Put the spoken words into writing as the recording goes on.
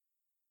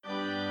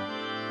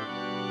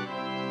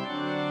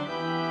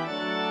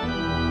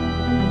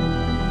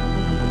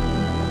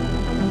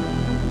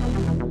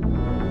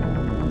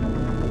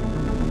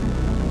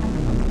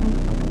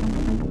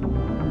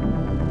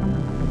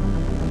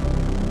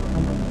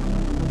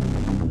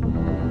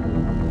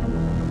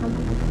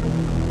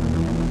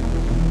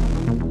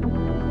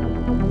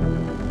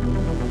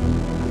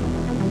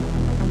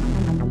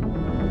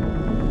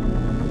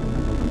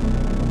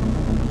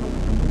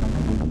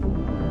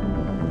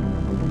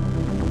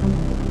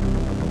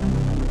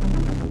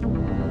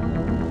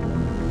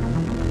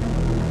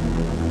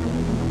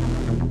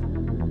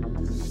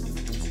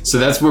So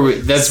that's where we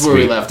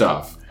left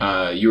off.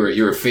 You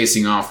were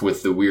facing off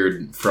with the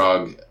weird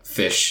frog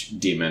fish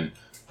demon.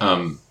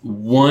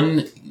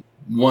 One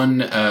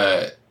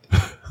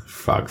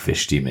frog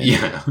fish demon.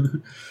 Yeah.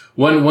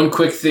 One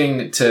quick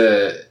thing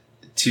to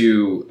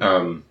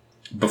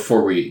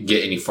before we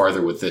get any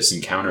farther with this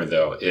encounter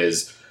though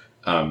is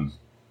Emma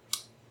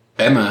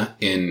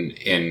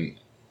in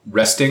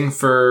resting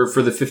for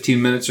the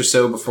 15 minutes or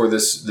so before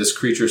this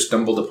creature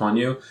stumbled upon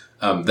you.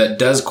 That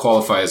does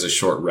qualify as a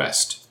short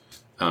rest.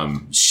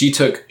 She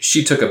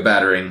took a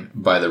battering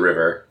by the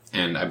river,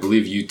 and I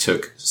believe you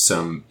took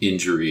some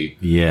injury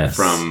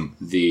from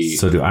the...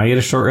 So do I get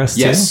a short rest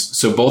Yes. too?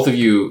 So both of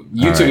you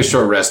took a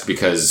short rest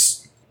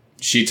because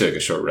she took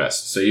a short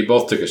rest. So you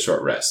both took a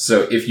short rest.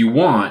 So if you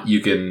want, you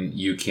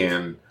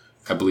can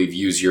I believe,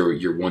 use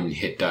your one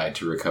hit die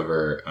to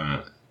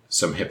recover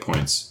some hit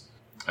points,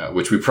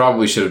 which we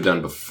probably should have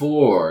done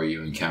before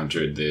you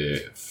encountered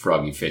the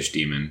froggy fish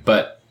demon,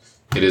 but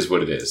it is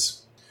what it is.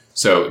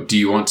 So do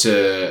you want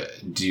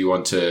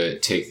to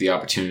take the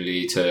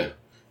opportunity to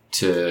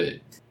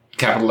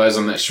capitalize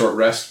on that short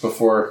rest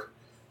before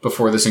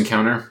this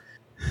encounter?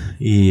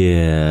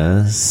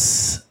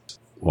 Yes.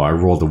 Well, I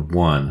rolled a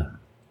 1.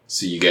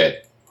 So you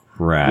get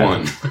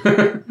Rad.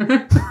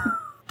 1.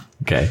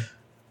 Okay.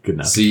 Good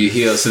enough. So you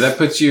heal. So that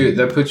puts you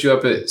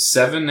up at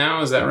 7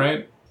 now, is that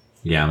right?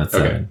 Yeah, I'm at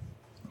 7. Okay.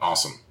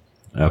 Awesome.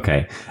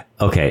 Okay.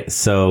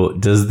 So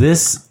does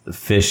this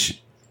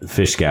fish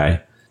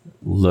guy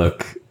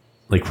look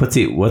like what's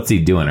he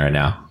doing right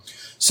now?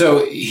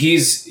 So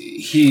he's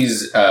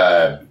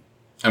got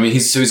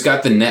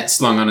the net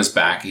slung on his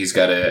back. He's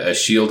got a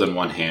shield in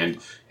one hand,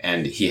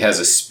 and he has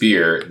a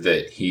spear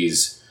that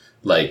he's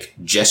like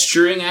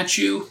gesturing at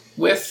you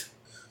with.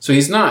 So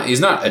he's not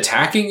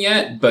attacking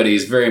yet, but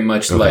he's very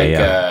much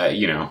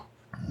the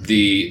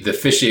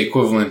fishy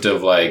equivalent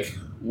of like,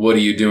 what are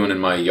you doing in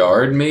my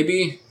yard?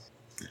 Maybe.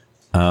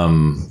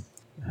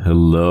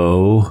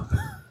 Hello.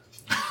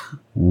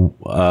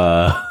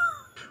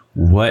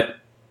 What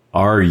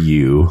are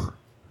you?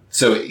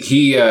 So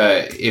he,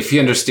 if he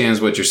understands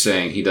what you're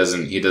saying, he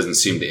doesn't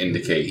seem to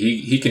indicate.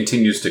 He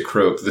continues to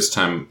croak, this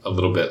time a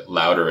little bit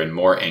louder and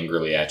more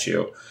angrily at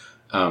you.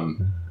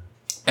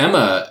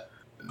 Emma,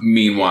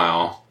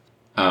 meanwhile,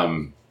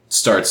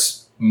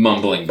 starts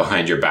mumbling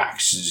behind your back.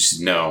 She's just,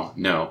 no,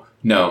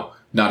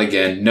 not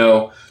again.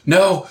 No,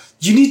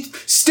 you need,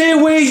 stay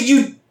away,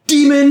 you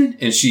demon.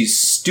 And she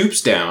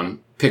stoops down,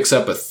 picks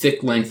up a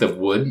thick length of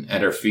wood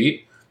at her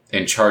feet,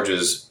 and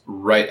charges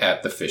right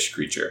at the fish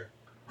creature.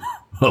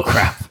 Oh,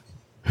 crap.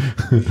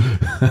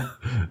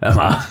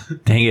 Emma,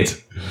 dang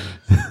it.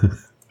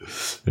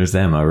 There's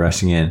Emma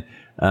rushing in.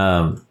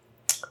 All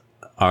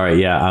right,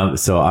 yeah.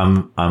 So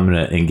I'm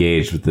gonna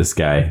engage with this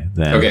guy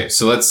then. Okay,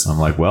 so let's. I'm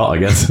like, well, I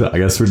guess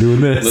we're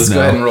doing this. Let's go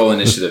ahead and roll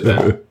initiative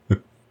then.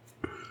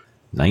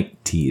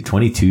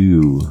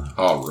 22.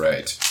 All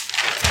right.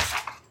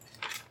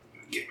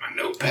 Get my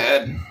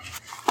notepad.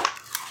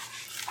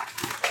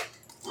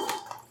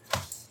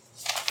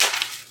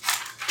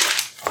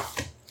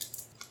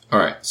 All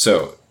right,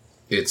 so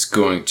it's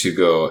going to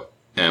go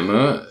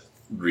Emma,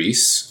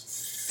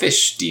 Reese,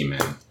 Fish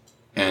Demon,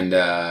 and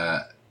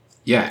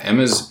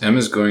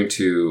Emma's going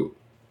to.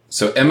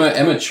 So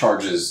Emma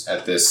charges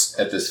at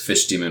this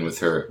fish demon with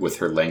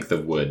her length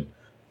of wood,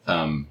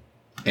 and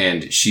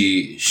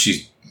she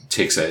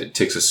takes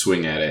a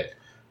swing at it,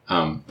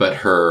 but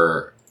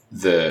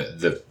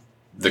the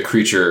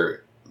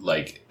creature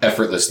like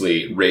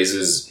effortlessly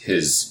raises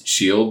his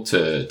shield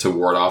to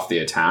ward off the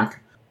attack.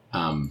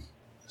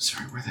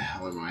 Sorry, where the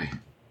hell am I?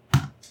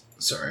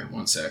 Sorry,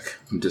 one sec.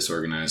 I'm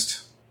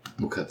disorganized.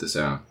 We'll cut this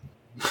out.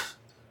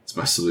 It's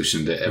my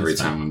solution to every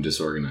time I'm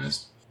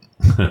disorganized.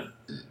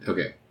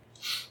 Okay.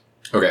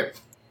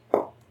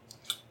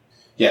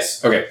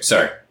 Yes. Okay.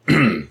 Sorry.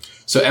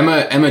 So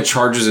Emma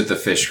charges at the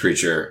fish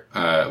creature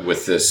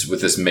with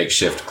this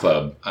makeshift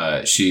club.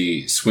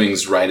 She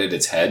swings right at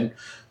its head,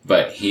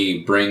 but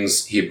he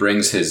brings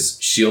his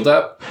shield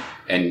up,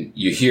 and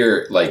you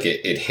hear like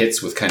it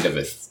hits with kind of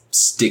a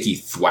sticky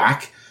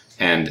thwack,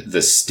 and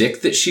the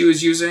stick that she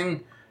was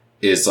using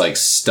is like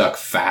stuck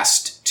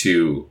fast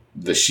to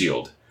the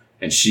shield,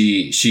 and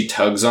she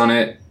tugs on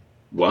it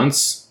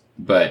once,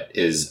 but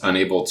is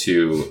unable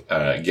to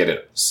get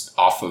it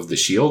off of the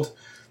shield.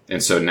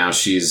 And so now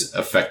she's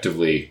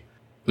effectively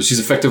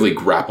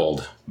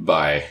grappled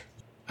by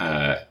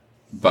the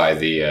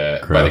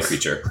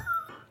creature.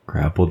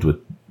 Grappled with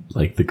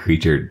like the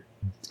creature's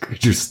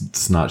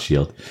snot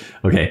shield.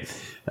 Okay.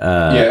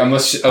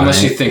 Unless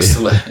she thinks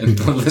to let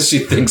go of the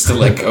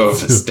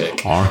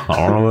stick. I don't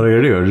know what I'm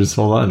gonna do. I'll just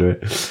hold on to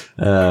it.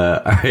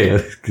 All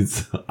right.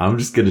 I'm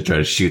just gonna try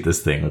to shoot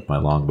this thing with my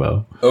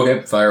longbow.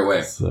 Okay, fire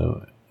away.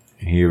 So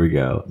here we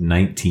go.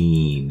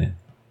 19.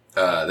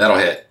 That'll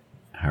hit.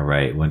 All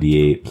right,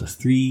 1d8 plus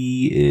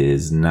 3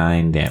 is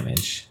 9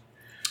 damage.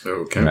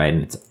 Okay. Right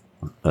in its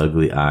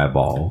ugly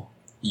eyeball.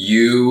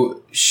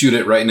 You shoot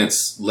it right in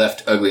its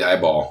left ugly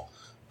eyeball,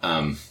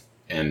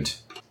 and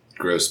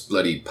gross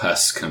bloody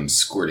pus comes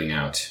squirting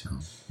out.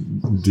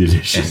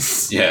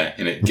 Delicious.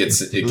 And it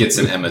gets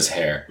in Emma's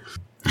hair.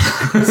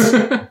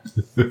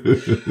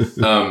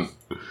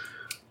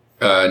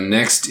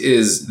 Next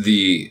is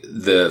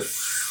the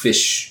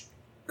fish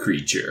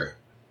creature,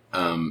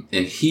 and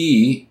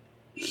he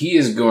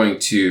is going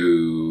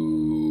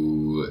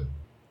to.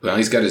 Well,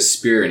 he's got his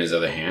spear in his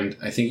other hand.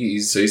 I think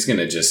he's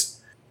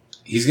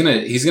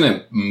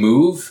gonna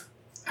move.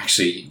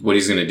 Actually, what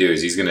he's gonna do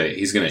is he's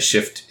gonna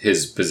shift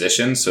his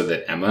position so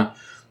that Emma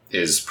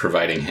is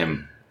providing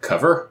him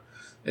cover,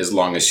 as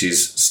long as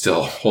she's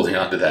still holding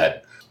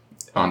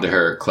onto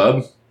her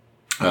club.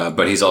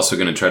 But he's also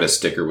gonna try to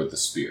stick her with the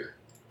spear,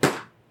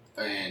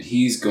 and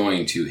he's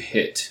going to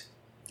hit.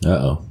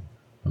 Uh-oh.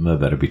 Emma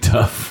better be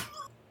tough.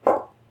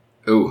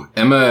 Oh,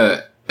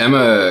 Emma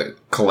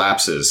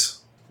collapses.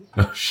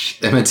 Oh,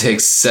 shit. Emma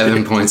takes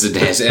 7 points of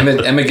damage.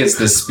 Emma gets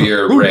the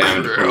spear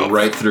rammed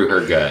right through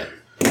her gut.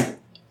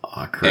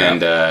 Oh,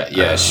 crap.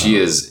 And she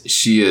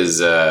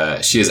is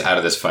out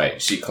of this fight.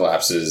 She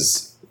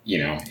collapses,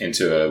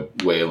 into a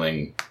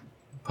wailing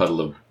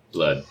puddle of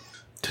blood.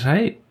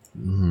 Did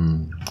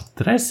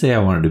I say I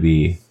wanted to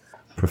be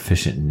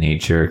proficient in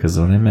nature? Because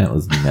what I meant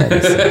was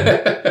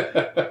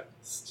medicine.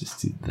 Let's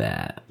just do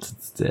that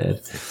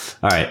instead.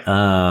 All right.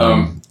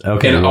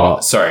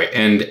 Okay.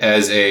 And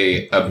as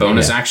a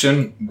bonus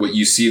action, what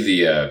you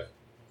see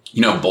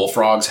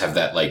bullfrogs have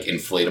that like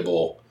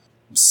inflatable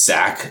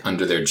sack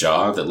under their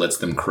jaw that lets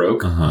them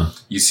croak. Uh-huh.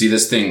 You see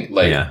this thing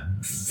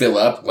fill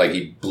up, like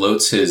he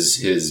bloats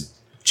his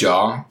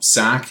jaw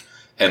sack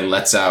and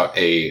lets out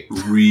a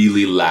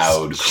really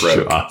loud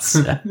croak. Jaw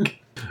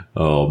sack.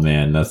 Oh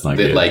man, that's not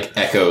good. That like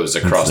echoes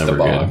across the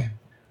bog. Good.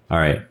 All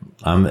right.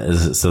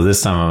 So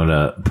this time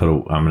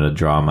I'm gonna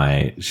draw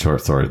my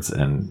short swords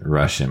and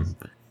rush him.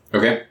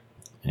 Okay.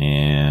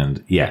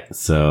 And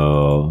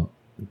so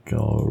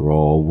go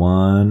roll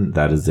 1.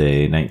 That is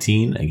a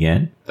 19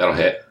 again. That'll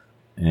hit.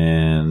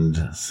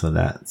 And so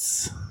let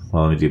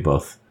me do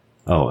both.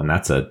 Oh, and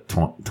that's a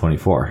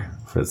 24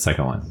 for the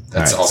second one.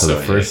 That's also so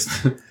the first.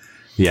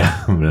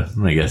 Yeah, I'm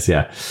gonna guess.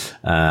 Yeah.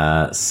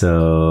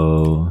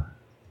 So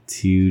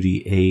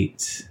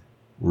 2d8.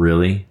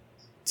 Really?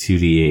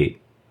 2d8.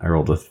 I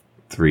rolled a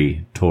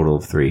 3, total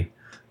of 3. It's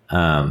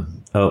not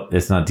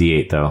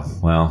d8 though.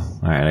 Well,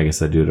 all right. I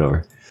guess I do it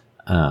over.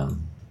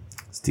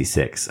 It's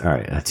d6. All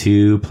right. A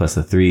 2 plus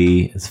a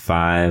 3 is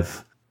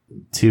 5.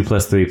 2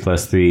 plus 3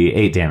 plus 3,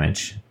 8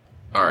 damage.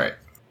 All right.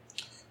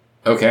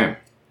 Okay.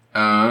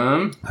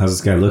 How's this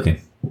guy looking?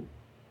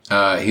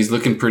 He's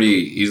looking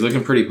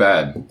pretty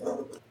bad.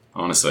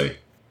 Honestly.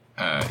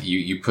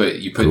 You put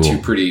cool. 2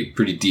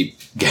 pretty deep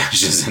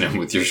gashes in him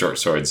with your short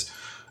swords.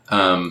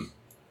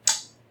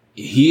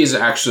 He is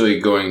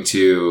actually going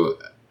to.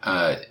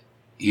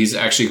 He's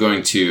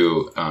going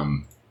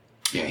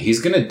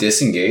to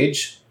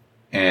disengage,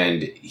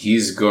 and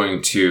he's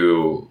going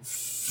to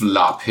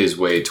flop his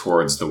way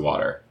towards the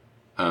water.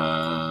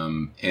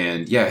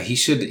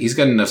 He's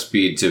got enough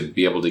speed to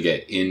be able to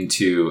get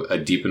into a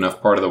deep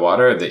enough part of the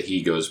water that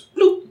he goes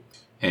bloop,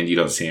 and you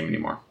don't see him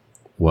anymore.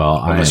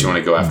 Well, unless you want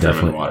to go after him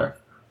in the water.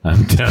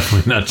 I'm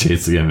definitely not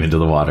chasing him into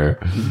the water.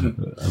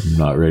 I'm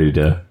not ready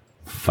to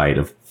fight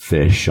a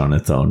fish on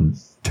its own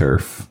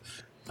turf.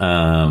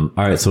 All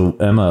right, so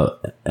Emma,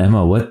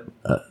 what?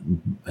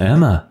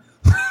 Emma,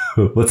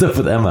 what's up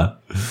with Emma?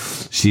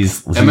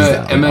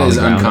 Emma is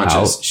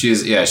unconscious. Out.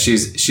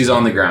 She's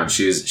on the ground.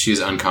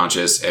 She's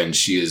unconscious and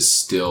she is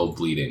still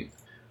bleeding.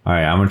 All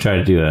right, I'm gonna try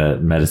to do a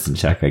medicine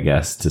check, I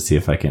guess, to see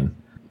if I can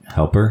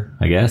help her.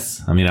 I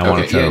guess. I mean, I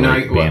want to try to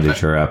bandage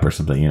her up or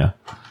something,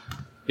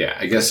 Yeah,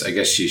 I guess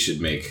she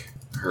should make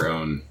her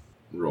own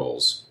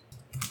rolls.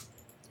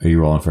 Are you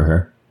rolling for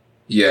her?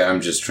 Yeah, I'm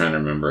just trying to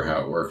remember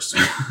how it works.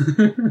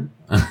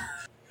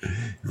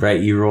 Right,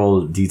 you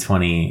roll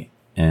d20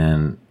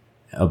 and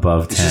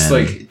above 10. It's just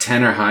like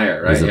 10 or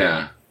higher, right?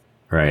 Yeah.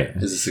 Right.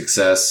 Is a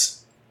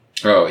success.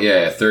 Oh,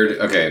 yeah, third.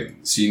 Okay,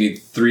 so you need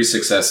 3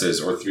 successes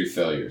or 3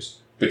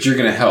 failures. But you're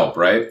going to help,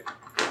 right?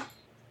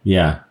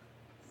 Yeah.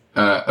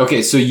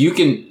 Okay, so you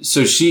can.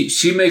 So she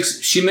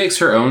makes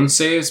her own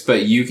saves,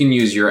 but you can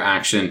use your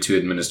action to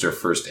administer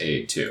first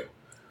aid too.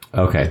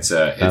 Okay, it's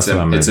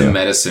a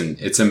medicine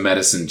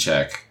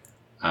check.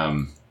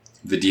 The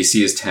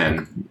DC is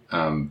 10,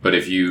 but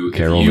if you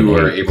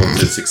are able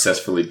to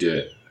successfully do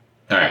it,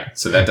 all right.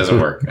 So that doesn't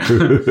work.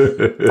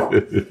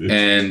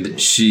 And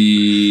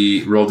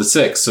she rolled a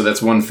 6, so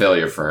that's 1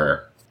 failure for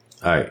her.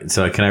 All right.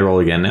 So can I roll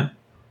again now?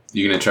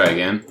 You gonna try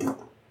again?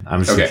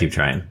 I'm just gonna keep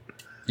trying.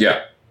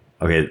 Yeah.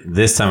 Okay.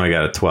 This time I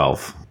got a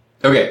 12.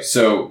 Okay.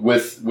 So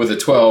with a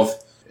 12,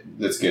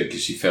 that's good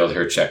because she failed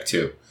her check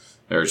too.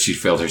 Or she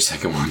failed her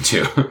second one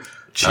too.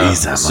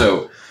 Jeez,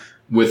 so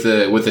with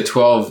the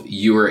 12,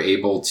 you were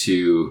able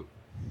to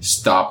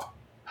stop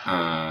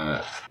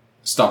the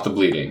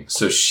bleeding.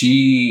 So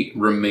she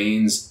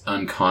remains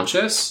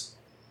unconscious,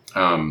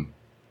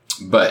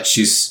 but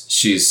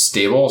she's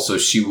stable. So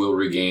she will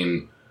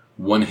regain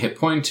 1 hit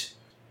point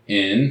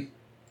in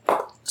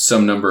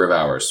some number of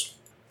hours.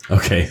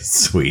 Okay,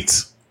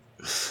 sweet.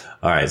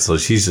 All right, so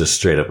she's just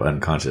straight up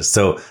unconscious.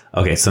 So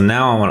okay, so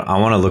now I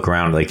want to look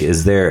around. Like,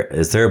 is there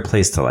a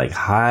place to like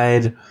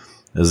hide?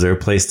 Is there a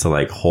place to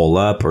like hole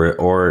up,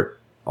 or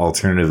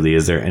alternatively,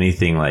 is there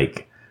anything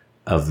like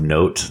of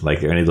note? Like,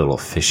 are there any little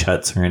fish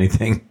huts or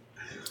anything?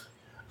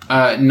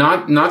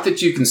 Not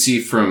that you can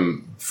see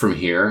from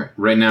here.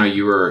 Right now,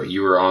 you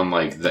were on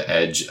like the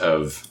edge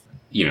of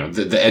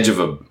the edge of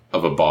a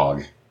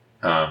bog.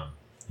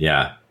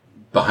 Yeah.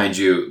 Behind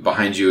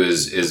you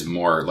is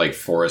more like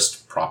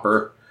forest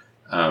proper.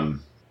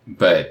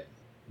 But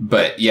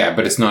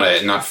it's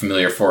not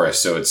familiar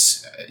forest, so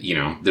it's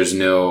there's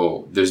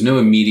no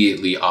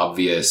immediately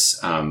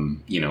obvious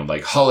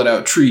like hollowed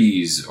out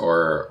trees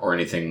or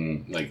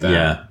anything like that.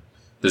 Yeah.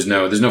 There's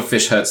no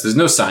fish huts. There's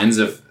no signs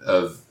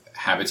of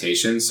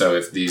habitation. So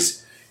if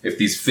these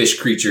fish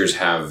creatures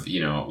have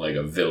like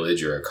a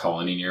village or a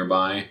colony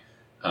nearby,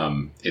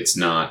 it's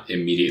not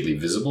immediately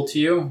visible to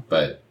you,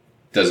 but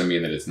doesn't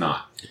mean that it's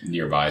not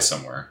nearby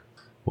somewhere.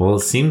 Well,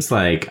 it seems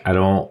like I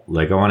want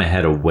to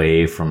head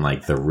away from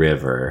like the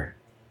river.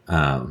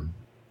 And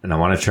I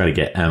want to try to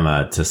get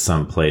Emma to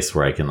some place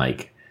where I can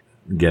like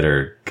get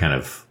her kind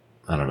of,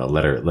 I don't know,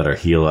 let her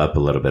heal up a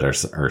little bit or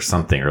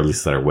something, or at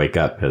least let her wake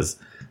up, because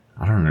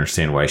I don't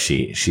understand why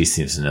she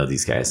seems to know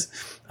these guys.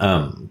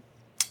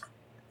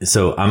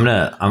 So I'm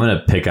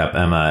gonna pick up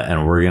Emma and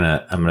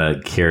I'm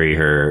gonna carry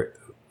her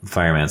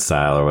fireman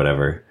style or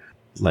whatever,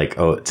 like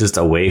just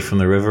away from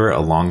the river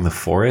along the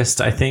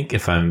forest. I think,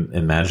 if I'm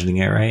imagining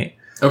it right.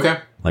 Okay.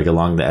 Like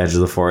along the edge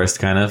of the forest,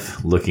 kind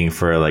of looking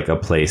for like a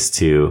place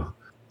to,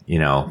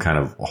 kind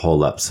of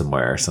hole up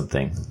somewhere or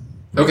something.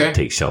 Okay.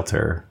 Take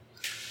shelter.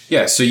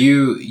 Yeah. So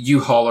you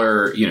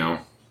holler,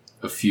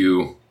 a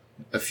few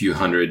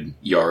hundred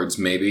yards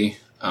maybe,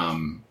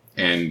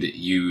 and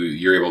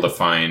you're able to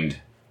find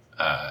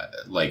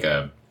like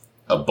a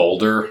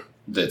boulder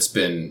that's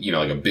been,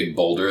 like a big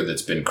boulder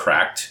that's been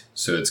cracked.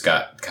 So it's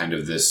got kind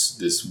of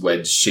this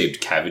wedge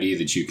shaped cavity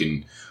that you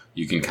can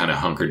kind of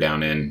hunker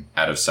down in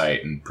out of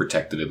sight and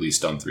protect it at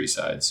least on 3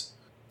 sides.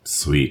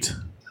 Sweet.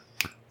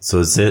 So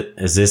is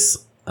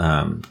this,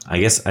 I'm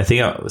just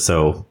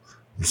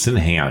going to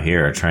hang out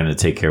here trying to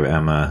take care of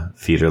Emma,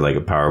 feed her like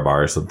a power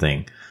bar or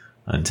something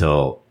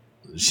until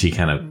she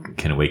kind of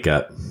can wake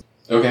up.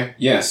 Okay.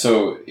 Yeah.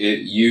 So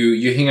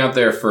you hang out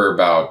there for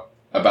about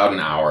an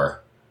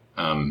hour,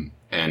 and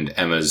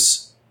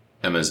Emma's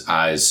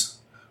eyes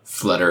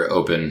flutter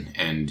open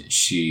and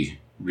she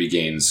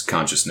regains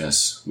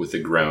consciousness with a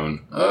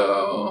groan.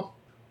 Oh,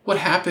 what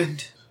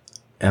happened?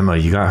 Emma,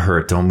 you got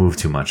hurt. Don't move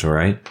too much. All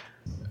right.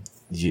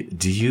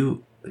 Do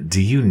you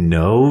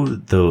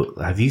know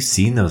have you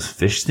seen those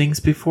fish things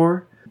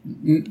before?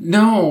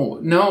 No.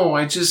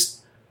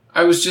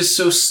 I was just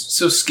so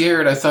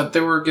scared. I thought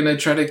they were going to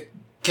try to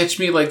catch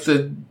me like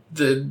the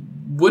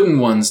wooden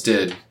ones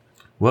did.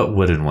 What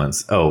wooden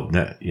ones? Oh,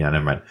 no, yeah,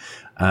 never mind.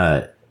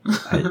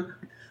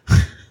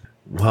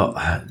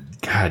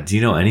 God, do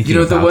you know anything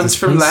about the ones this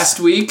from place? last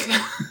week?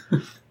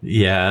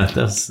 Yeah,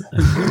 that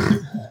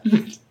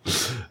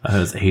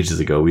was ages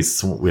ago. We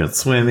went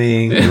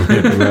swimming, we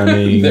went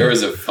running. There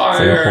was a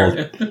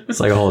fire. It's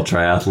like a whole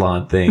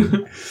triathlon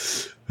thing.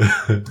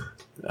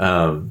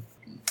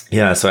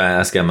 Yeah, so I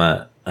asked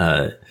Emma,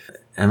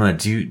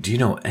 do you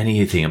know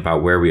anything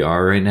about where we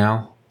are right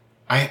now?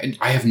 I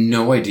have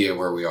no idea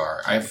where we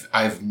are.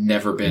 I've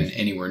never been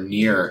anywhere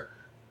near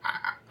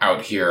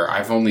out here.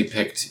 I've only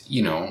picked,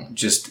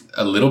 just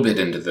a little bit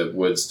into the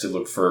woods to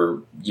look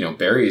for,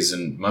 berries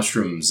and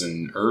mushrooms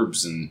and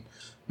herbs, and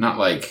not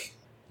like,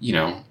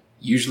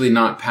 usually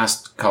not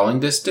past calling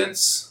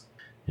distance.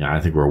 Yeah,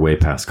 I think we're way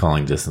past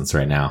calling distance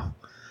right now.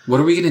 What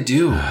are we going to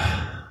do?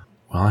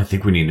 Well, I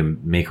think we need to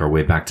make our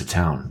way back to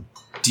town.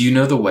 Do you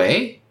know the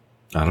way?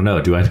 I don't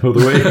know. Do I know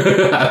the way?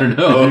 I don't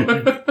know.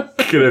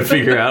 Can I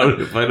figure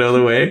out if I know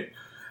the way?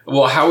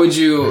 Well, how would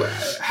you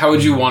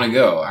want to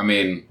go? I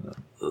mean,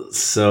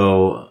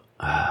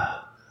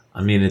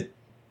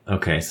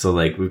 okay. So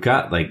like we've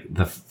got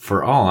like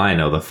for all I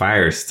know, the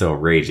fire is still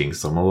raging.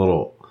 So I'm a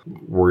little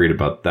worried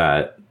about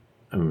that.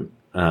 Do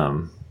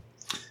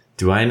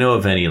I know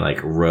of any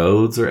like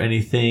roads or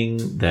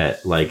anything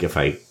that like if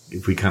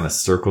we kind of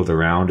circled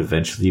around,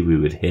 eventually we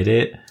would hit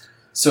it?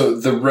 So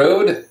the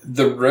road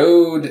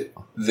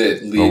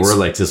that leads... Or we're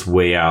like just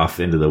way off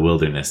into the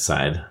wilderness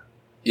side.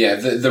 Yeah,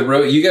 the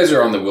road... You guys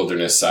are on the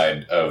wilderness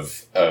side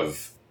of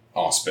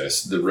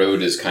Auspice. The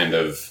road is kind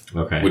of...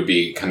 Okay. Would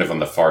be kind of on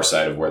the far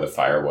side of where the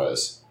fire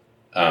was.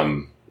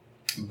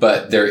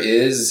 But there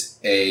is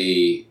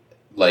a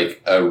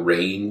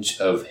range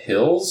of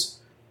hills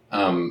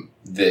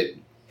that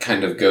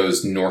kind of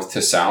goes north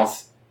to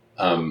south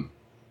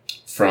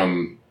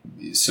from...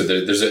 So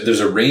there's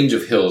a range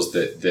of hills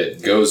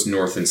that goes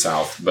north and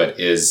south, but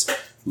is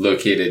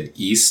located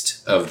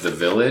east of the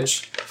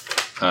village.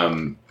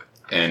 And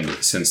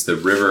since the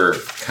river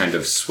kind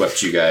of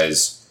swept you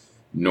guys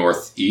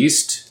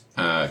northeast,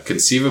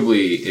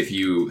 conceivably, if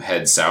you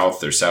head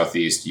south or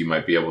southeast, you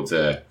might be able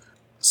to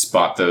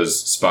spot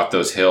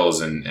those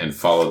hills and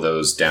follow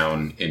those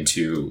down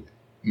into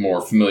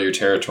more familiar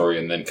territory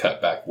and then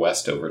cut back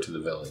west over to the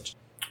village.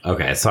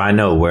 Okay, so I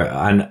know where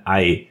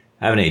I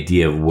have an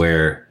idea of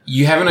where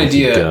you have an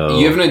idea.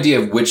 You have an idea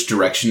of which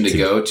direction to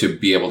go to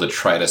be able to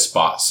try to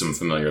spot some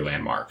familiar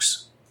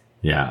landmarks.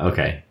 Yeah.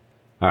 Okay.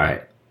 All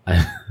right.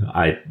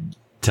 I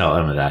tell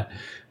Emma that.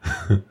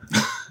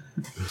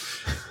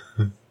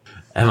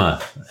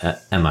 Emma.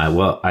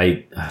 Well,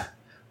 I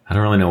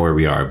don't really know where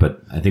we are,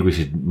 but I think we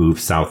should move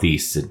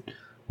southeast and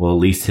we'll at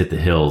least hit the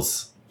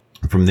hills.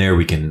 From there,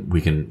 we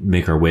can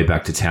make our way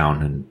back to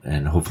town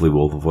and hopefully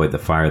we'll avoid the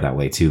fire that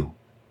way too.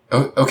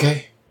 Oh,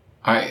 okay.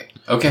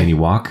 Okay. Can you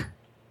walk?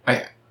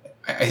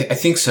 I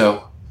think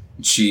so.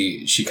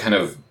 She kind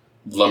of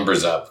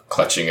lumbers up,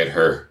 clutching at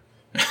her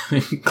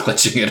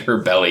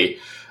belly.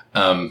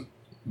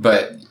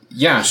 But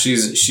yeah,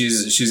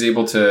 she's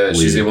able to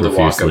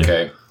walk.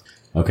 Okay.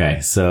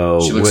 Okay. So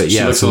she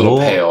looks a little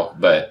pale,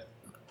 but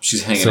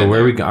she's hanging. So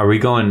where are we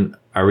going?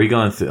 Are we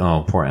going through?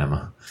 Oh, poor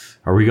Emma.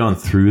 Are we going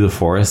through the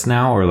forest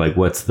now, or like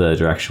what's the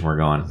direction we're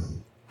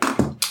going?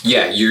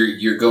 Yeah,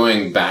 you're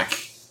going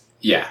back.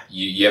 Yeah,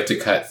 you have to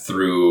cut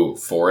through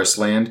forest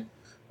land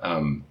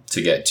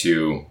to get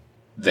to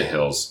the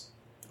hills.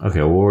 Okay,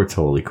 well we're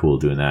totally cool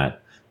doing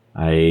that.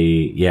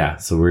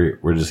 So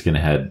we're just gonna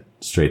head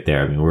straight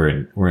there. I mean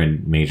we're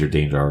in major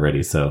danger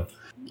already, so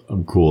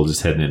I'm cool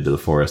just heading into the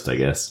forest, I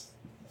guess.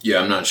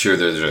 Yeah, I'm not sure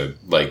there's a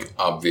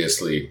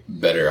obviously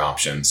better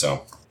option.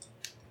 So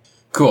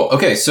cool.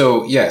 Okay,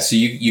 so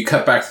you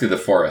cut back through the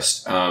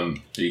forest.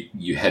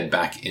 You head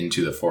back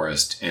into the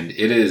forest, and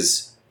it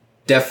is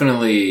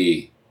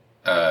definitely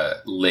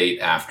late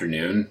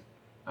afternoon.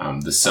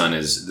 The sun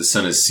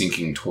is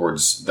sinking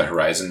towards the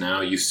horizon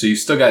now. You've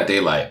still got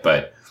daylight,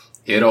 but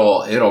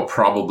it'll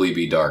probably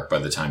be dark by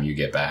the time you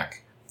get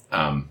back.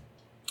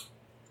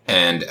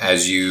 And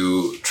as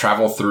you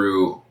travel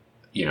through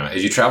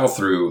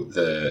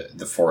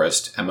the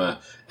forest, Emma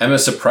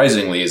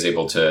surprisingly is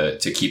able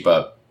to keep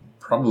up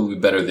probably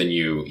better than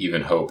you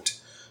even hoped,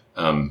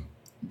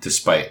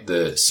 despite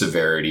the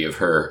severity of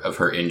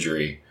her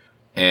injury.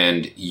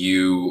 And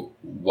you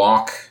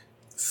walk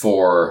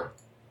for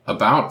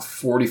about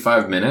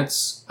 45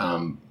 minutes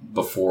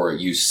before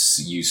you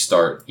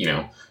start.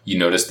 You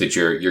notice that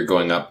you're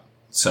going up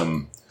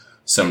some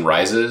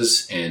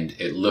rises, and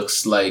it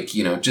looks like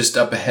just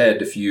up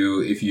ahead. If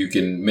you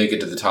can make it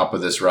to the top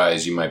of this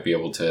rise, you might be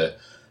able to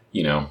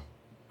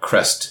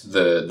crest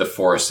the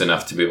forest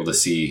enough to be able to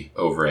see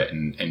over it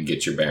and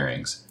get your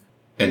bearings.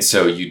 And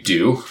so you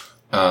do.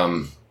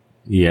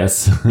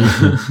 Yes.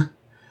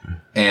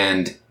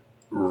 And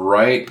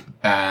right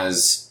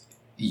as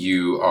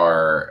you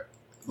are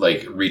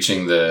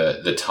reaching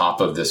the top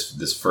of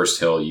this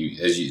first hill,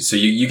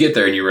 you get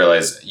there and you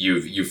realize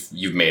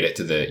you've made it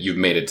to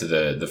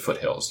the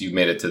foothills. You've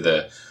made it to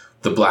the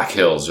Black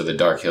Hills or the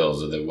Dark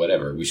Hills or the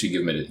whatever. We should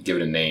give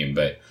it a name,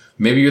 but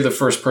maybe you're the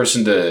first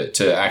person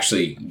to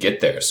actually get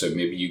there. So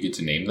maybe you get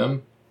to name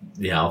them.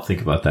 Yeah, I'll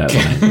think about that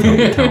when I tell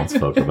the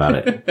townsfolk about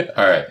it.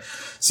 All right.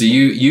 So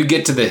you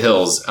get to the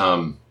hills,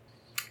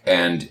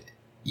 and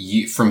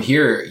from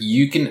here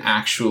you can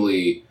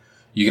actually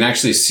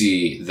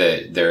see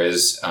that there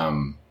is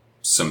some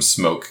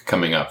smoke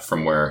coming up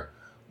from where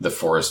the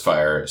forest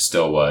fire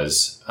still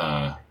was.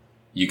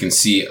 You can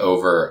see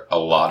over a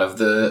lot of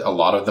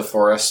the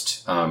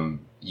forest.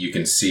 You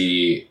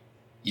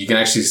can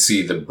actually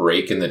see the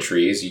break in the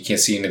trees. You can't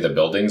see any of the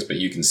buildings, but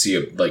you can see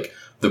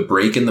the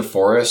break in the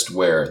forest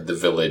where the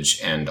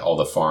village and all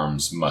the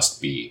farms must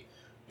be,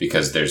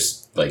 because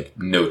there's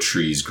no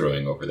trees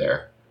growing over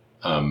there.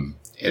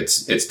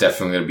 It's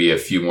definitely going to be a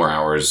few more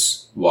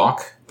hours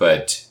walk,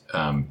 but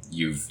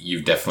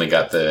you've definitely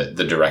got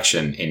the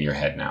direction in your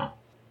head now.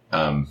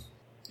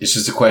 It's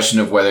just a question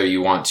of whether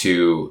you want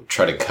to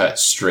try to cut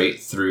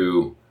straight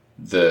through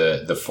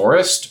the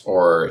forest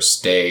or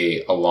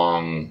stay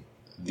along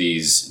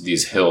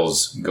these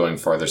hills going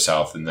farther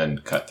south and then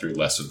cut through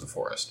less of the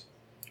forest.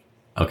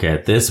 Okay,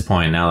 at this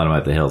point, now that I'm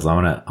at the hills, I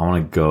want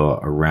to go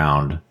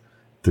around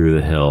through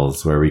the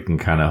hills where we can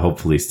kind of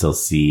hopefully still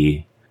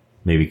see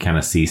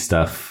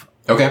stuff.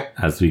 Okay.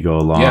 As we go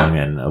along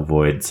and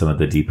avoid some of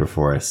the deeper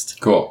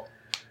forest. Cool.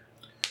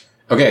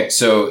 Okay,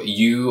 so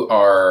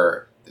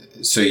you're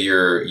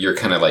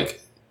kind of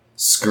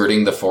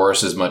skirting the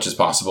forest as much as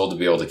possible to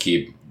be able to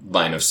keep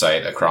line of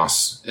sight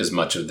across as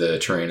much of the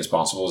terrain as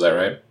possible. Is that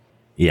right?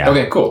 Yeah.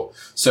 Okay, cool.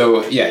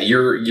 So yeah,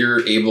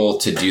 you're able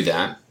to do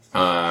that.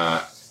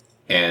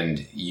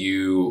 And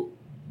you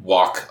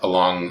walk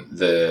along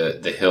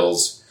the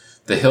hills.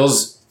 The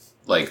hills,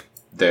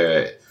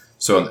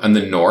 so on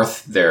the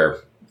north,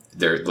 they're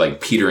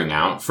petering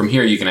out. From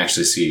here, you can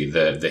actually see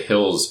the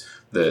hills.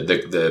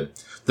 The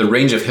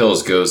range of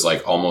hills goes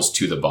almost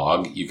to the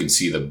bog. You can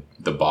see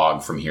the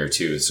bog from here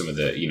too. Some of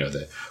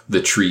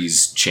the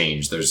trees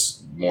change.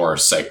 There's more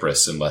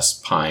cypress and less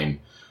pine.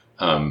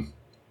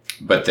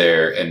 But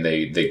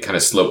they kind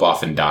of slope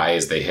off and die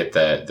as they hit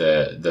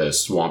the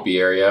swampy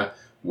area.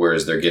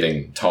 Whereas they're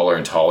getting taller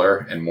and taller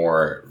and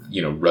more,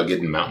 rugged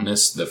and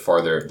mountainous the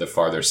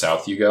farther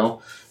south you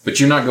go.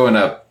 But you're not going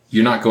up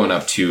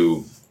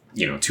too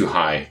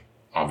high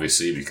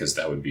obviously, because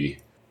that would be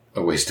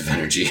a waste of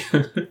energy.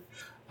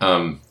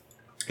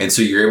 And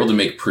so you're able to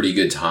make pretty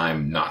good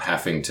time not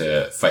having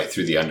to fight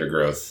through the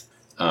undergrowth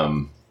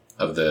of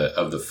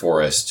the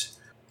forest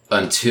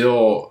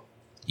until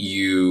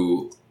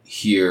you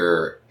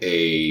hear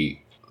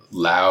a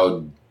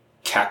loud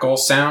cackle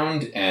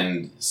sound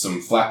and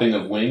some flapping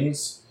of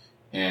wings.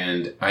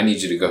 And I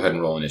need you to go ahead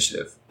and roll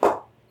initiative.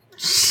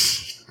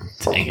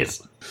 Dang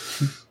it.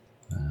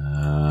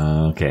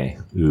 Okay.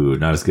 Ooh,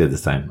 not as good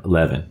this time.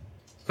 11.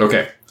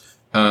 Okay.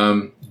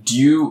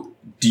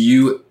 Do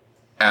you,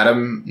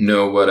 Adam,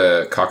 know what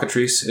a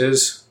cockatrice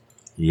is?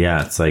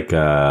 Yeah, it's like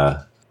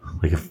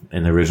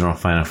in the original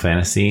Final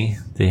Fantasy,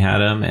 they had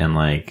them, and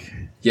like...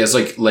 Yeah, it's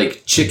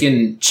like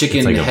chicken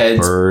like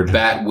heads, bird.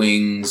 bat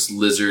wings,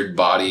 lizard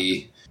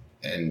body,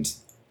 and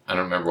I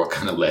don't remember what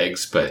kind of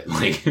legs, but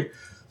like...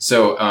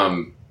 So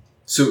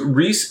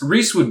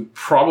Reese would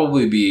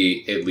probably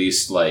be at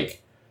least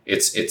like...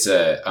 It's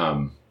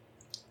a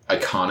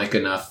iconic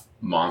enough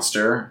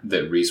monster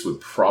that Reese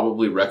would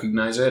probably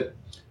recognize it.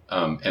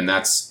 And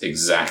that's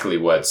exactly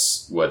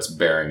what's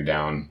bearing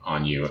down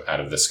on you out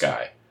of the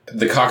sky.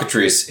 The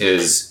cockatrice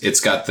it's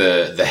got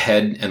the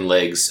head and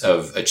legs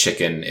of a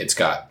chicken. It's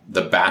got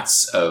the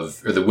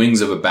the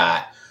wings of a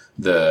bat,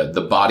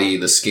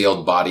 the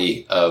scaled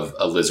body of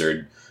a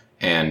lizard.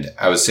 And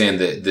I was saying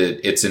that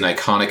it's an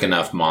iconic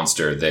enough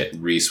monster that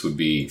Reese would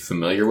be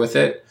familiar with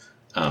it.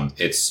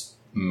 It's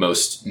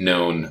most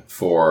known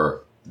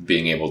for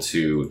being able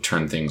to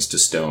turn things to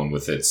stone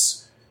with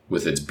its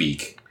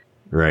beak.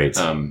 Right.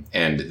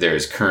 And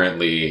there's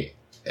currently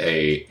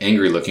a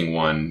angry looking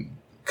one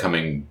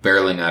coming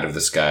barreling out of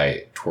the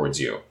sky towards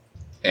you.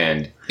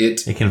 And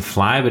it can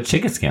fly, but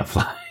chickens can't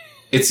fly.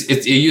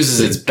 It uses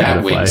its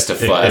bat wings to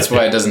fly. That's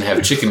why it doesn't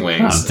have chicken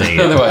wings. Oh,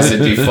 otherwise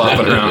it'd be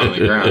flopping around on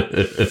the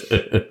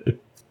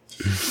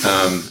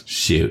ground.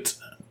 Shoot.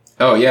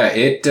 Oh yeah,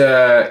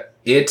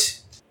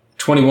 it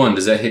 21,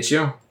 does that hit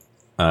you?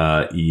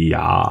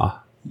 Yeah.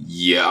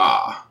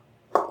 Yeah.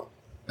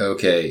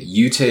 Okay,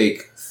 you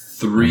take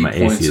 3 My AC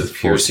points is of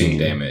piercing 14.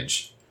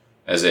 damage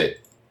as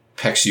it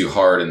pecks you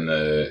hard in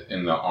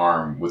the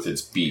arm with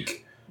its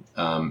beak.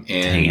 Dang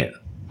And it.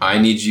 I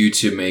need you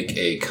to make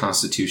a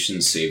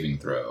Constitution saving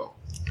throw.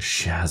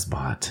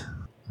 Shazbot.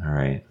 All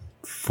right.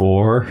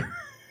 4.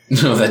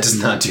 No, that does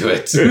not do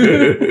it.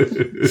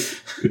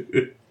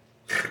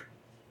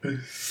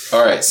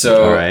 All right,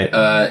 so All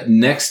right.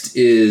 Next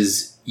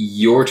is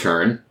your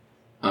turn.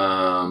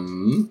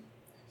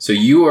 So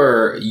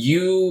your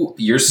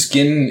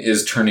skin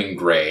is turning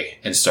gray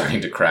and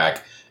starting to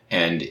crack,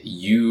 and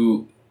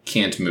you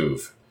can't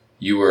move.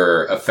 You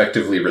are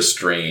effectively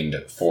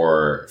restrained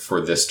for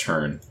this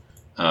turn.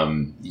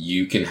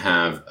 You can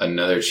have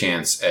another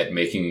chance at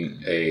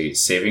making a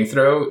saving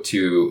throw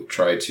to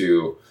try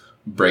to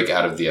break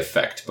out of the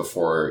effect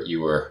before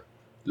you were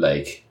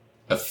like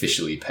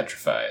officially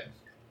petrified.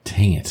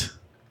 Dang it.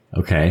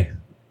 Okay.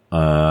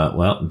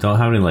 Well, don't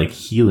have any like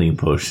healing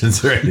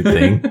potions or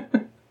anything.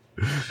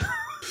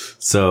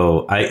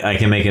 So I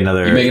can make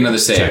another. You make another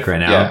save check right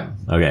now. Yeah.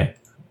 Okay.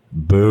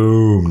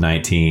 Boom.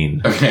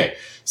 19. Okay.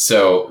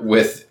 So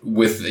with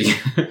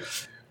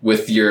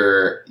with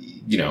your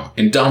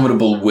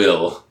indomitable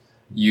will,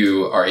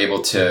 you're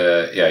able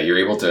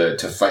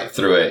to fight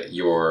through it.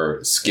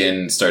 Your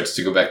skin starts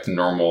to go back to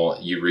normal.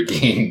 You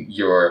regain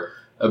your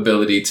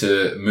ability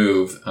to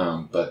move.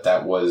 But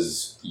that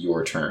was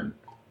your turn.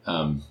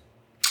 Okay.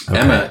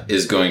 Emma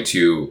is going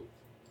to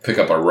pick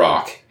up a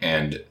rock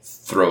and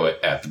throw it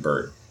at the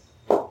bird.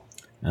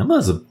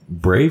 Emma's a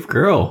brave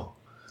girl.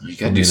 You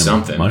gotta do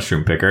something.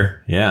 Mushroom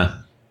picker.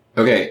 Yeah.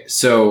 Okay,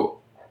 so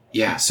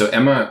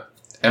Emma,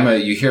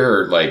 you hear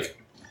her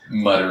like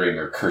muttering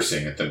or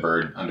cursing at the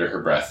bird under her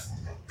breath,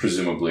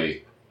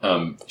 presumably.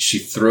 She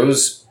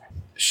throws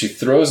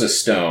a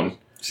stone.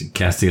 She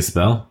casting a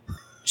spell.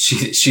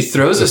 She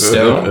throws a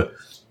stone,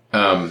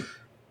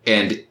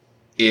 and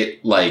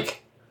it like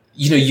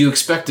you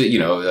expect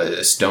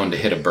a stone to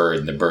hit a bird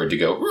and the bird to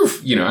go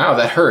oof, ow,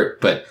 that hurt,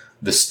 but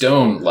the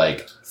stone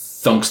like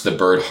thunks the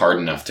bird hard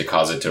enough to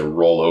cause it to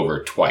roll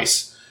over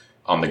twice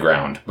on the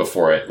ground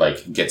before it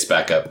like gets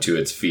back up to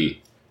its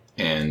feet,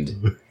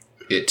 and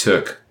it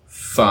took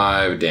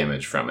 5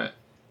 damage from it.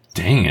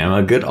 Dang,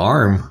 Emma, good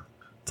arm.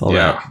 It's all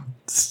that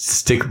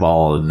stick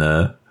ball in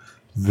the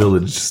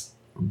village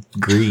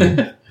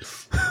green.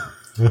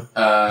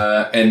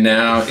 And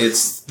now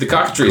it's the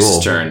cockatrice's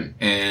Cool. turn,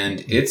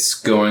 and it's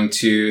going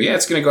to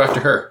go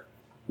after her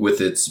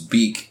with its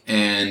beak,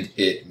 and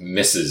it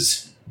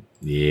misses.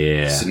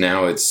 Yeah. So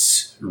now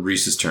it's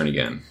Reese's turn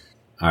again.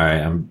 All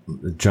right, I'm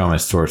drawing my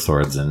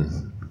swords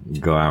and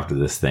go after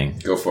this thing.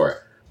 Go for it.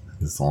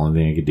 It's the only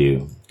thing I could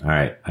do. All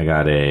right, I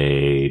got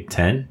a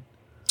 10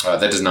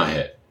 That does not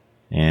hit.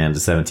 and a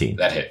 17.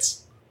 That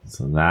hits.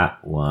 So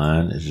that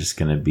one is just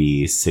going to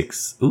be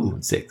 6. Ooh,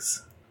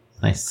 6.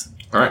 Nice.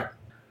 All right.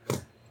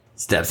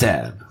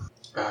 Stab.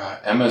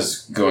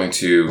 Emma's going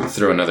to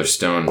throw another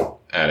stone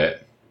at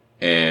it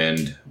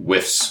and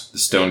whiffs. The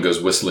stone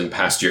goes whistling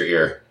past your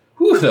ear.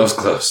 Whew, that was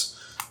close.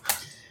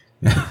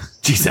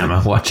 Jeez,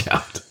 Emma, watch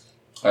out.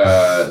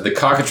 The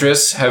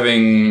cockatrice,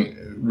 having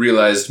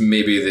realized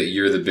maybe that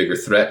you're the bigger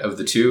threat of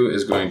the two,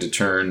 is going to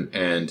turn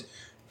and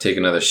take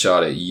another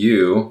shot at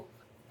you.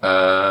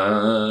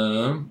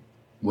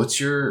 What's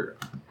your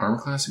armor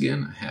class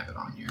again? I have it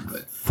on here,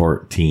 but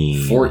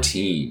 14.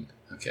 14.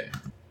 Okay.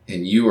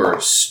 And you are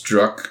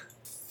struck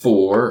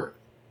for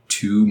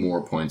 2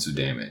 more points of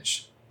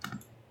damage.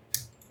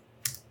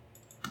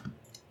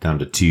 Down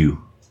to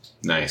 2.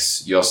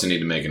 Nice. You also need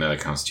to make another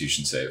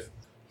Constitution save.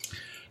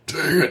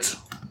 Dang it.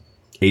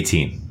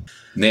 18.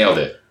 Nailed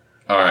it.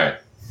 All right.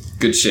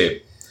 Good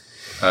shape.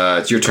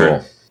 It's your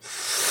turn. Cool.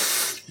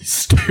 You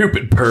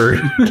stupid bird.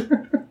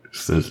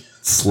 So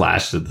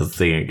slashed at the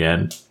thing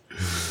again.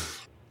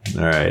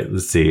 All right.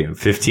 Let's see.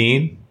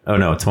 15. Oh,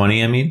 no.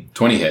 20, I mean.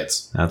 20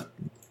 hits.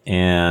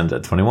 And a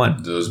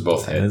 21. Those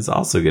both hit. It's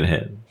also going to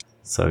hit.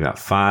 So I got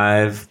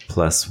 5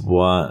 plus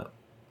 1.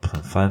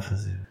 5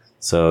 plus 0.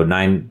 So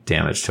 9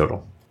 damage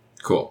total.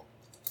 Cool.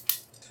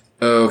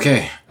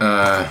 Okay.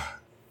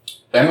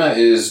 Emma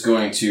is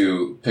going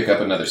to pick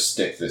up another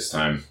stick this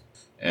time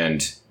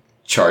and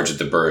charge at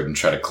the bird and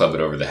try to club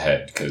it over the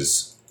head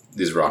because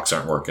these rocks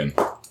aren't working.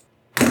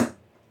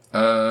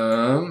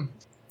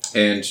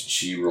 And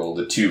she rolled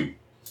a 2.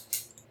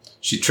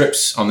 She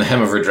trips on the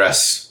hem of her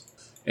dress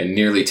and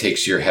nearly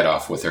takes your head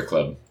off with her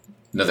club.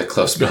 Another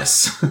close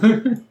miss.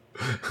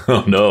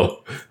 Oh,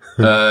 no.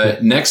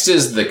 Next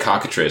is the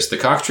cockatrice. The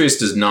cockatrice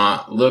does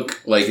not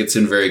look like it's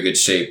in very good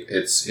shape.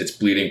 It's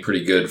bleeding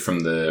pretty good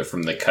from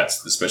the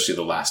cuts, especially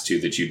the last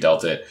 2 that you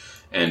dealt it,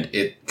 and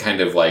it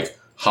kind of like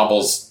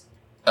hobbles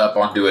up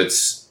onto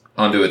its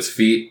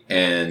feet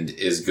and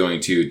is going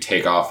to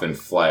take off and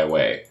fly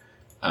away.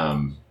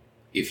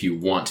 If you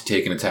want to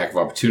take an attack of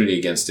opportunity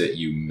against it,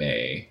 you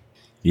may.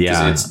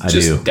 Yeah, it's I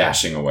just do.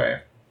 dashing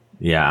away.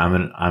 Yeah,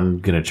 I'm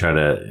gonna try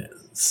to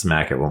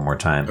smack it one more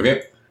time.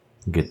 Okay.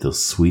 Get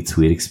those sweet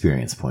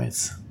experience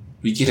points.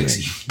 You get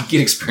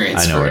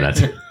experience. I know for we're it.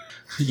 not.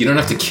 You don't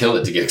have to kill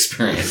it to get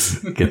experience.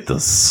 Get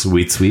those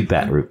sweet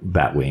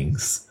bat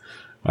wings.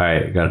 All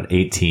right, I got an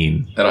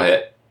 18 That'll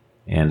hit.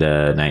 and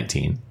a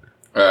 19.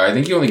 I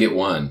think you only get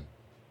 1.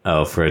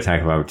 Oh, for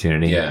attack of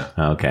opportunity? Yeah.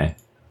 Oh, okay.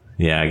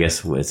 Yeah, I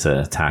guess it's an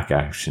attack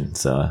action.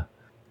 So,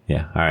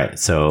 yeah. All right.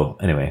 So,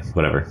 anyway,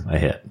 whatever. I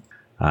hit.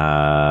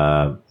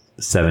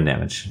 7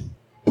 damage.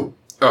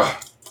 Oh,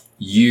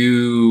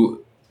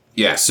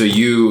 so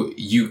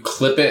you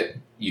clip it.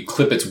 You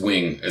clip its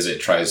wing as it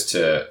tries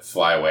to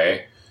fly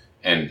away,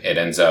 and it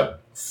ends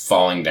up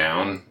falling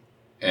down,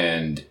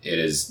 and it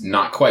is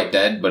not quite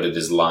dead, but it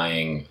is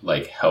lying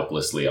like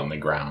helplessly on the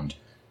ground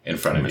in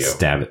front of you.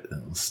 Stab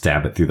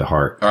it through the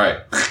heart. All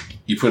right,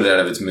 you put it out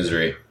of its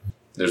misery.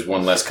 There's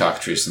one less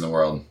cockatrice in the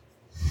world.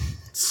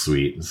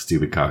 Sweet,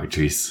 stupid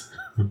cockatrice.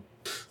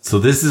 So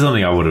this is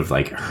something I would have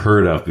like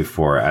heard of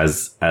before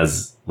as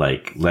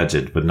like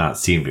legend, but not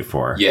seen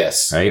before.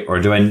 Yes. Right? Or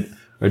do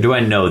I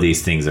know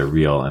these things are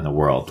real in the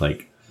world?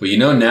 Like, well, you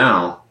know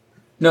now.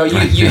 No,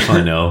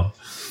 I know.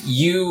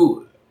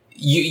 You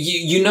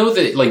know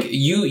that like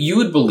you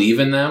would believe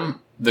in them.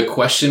 The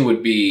question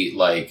would be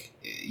like,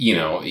 the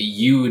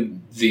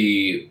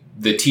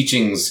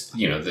teachings,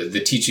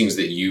 the teachings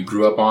that you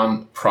grew up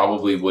on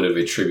probably would have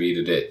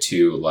attributed it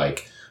to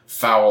like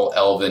foul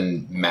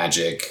elven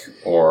magic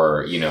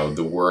or,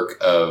 the work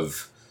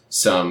of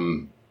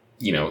some,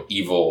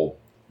 evil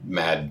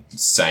mad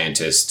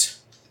scientist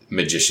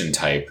magician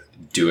type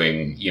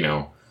doing,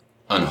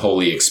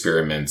 unholy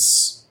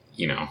experiments,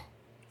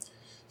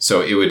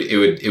 So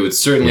it would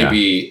certainly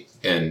be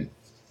an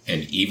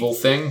evil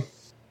thing,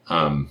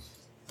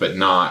 but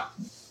not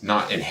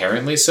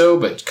inherently so,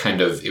 but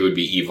kind of it would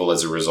be evil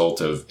as a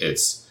result of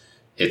its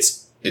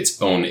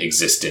own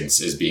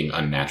existence as being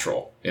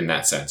unnatural in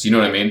that sense. You know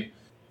what I mean?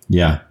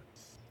 Yeah.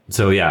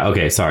 So yeah,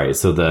 okay, sorry.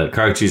 So the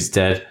cockatrice is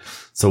dead.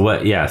 So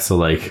what? Yeah. So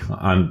like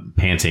I'm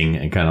panting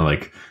and kind of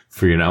like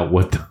figuring out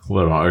what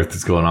on earth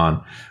is going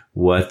on.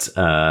 What?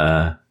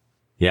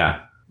 Yeah.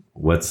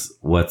 What's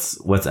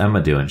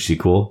Emma doing? She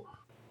cool?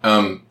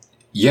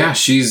 Yeah,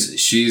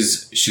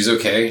 she's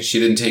okay. She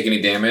didn't take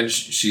any damage.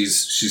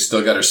 She's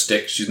still got her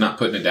stick. She's not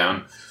putting it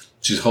down.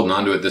 She's holding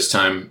on to it this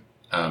time.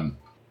 And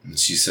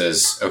she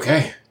says,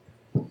 "Okay,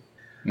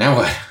 now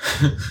what?"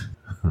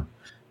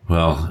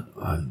 Well,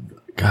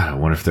 God, I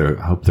wonder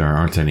I hope there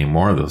aren't any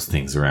more of those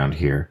things around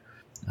here.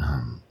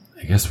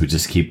 I guess we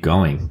just keep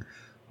going.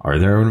 Are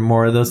there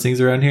more of those things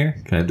around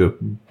here? Can I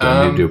do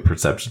a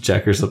perception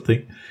check or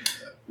something?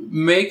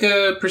 Make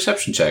a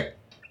perception check.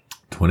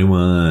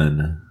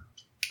 21.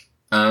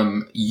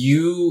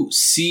 You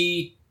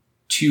see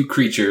 2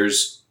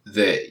 creatures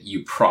that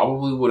you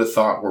probably would have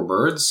thought were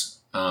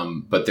birds,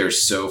 but they're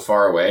so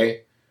far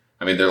away.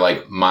 I mean, they're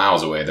like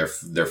miles away.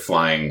 They're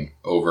flying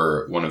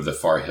over one of the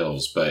far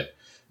hills. But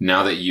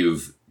now that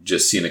you've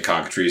just seen a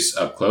cockatrice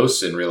up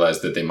close and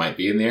realized that they might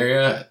be in the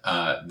area,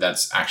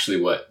 that's actually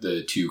what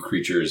the 2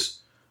 creatures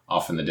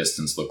off in the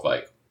distance look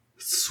like.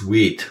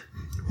 Sweet.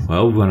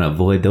 Well, we want to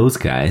avoid those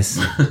guys.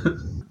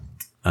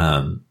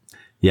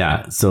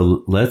 Yeah.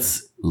 So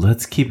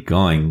let's keep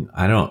going.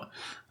 I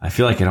I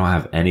feel like I don't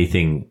have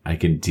anything I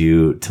can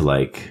do to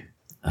like.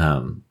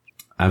 I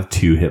have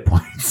 2 hit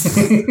points.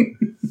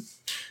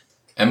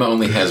 Emma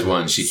only has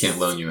 1. She can't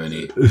loan you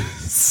any.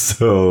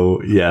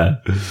 So yeah.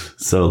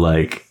 So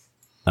like,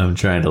 I'm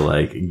trying to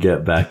like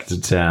get back to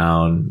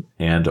town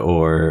and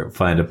or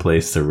find a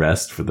place to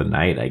rest for the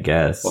night, I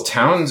guess. Well,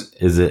 town's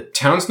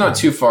not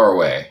too far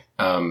away.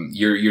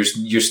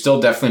 You're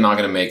still definitely not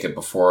going to make it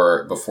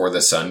before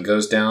the sun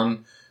goes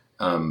down.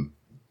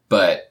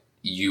 But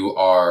you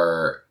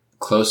are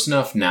close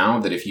enough now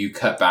that if you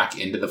cut back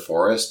into the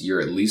forest, you're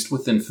at least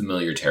within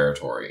familiar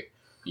territory.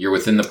 You're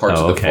within the parts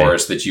of the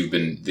forest that you've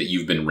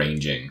been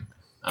ranging.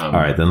 All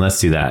right, then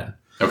let's do that.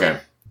 Okay.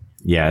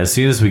 Yeah, as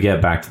soon as we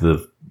get back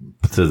to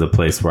the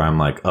place where I'm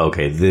like,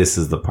 okay, this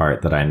is the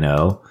part that I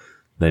know,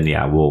 then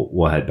yeah,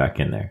 we'll head back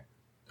in there.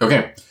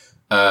 Okay.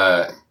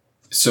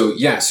 So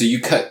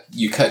you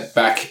cut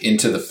back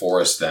into the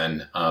forest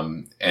then,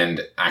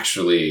 and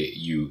actually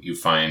you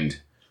find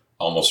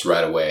almost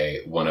right away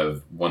one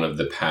of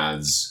the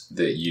paths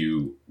that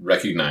you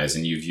recognize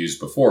and you've used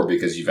before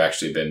because you've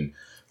actually been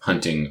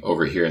hunting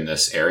over here in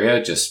this area.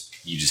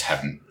 You just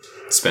haven't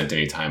spent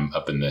any time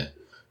up in the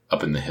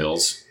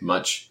hills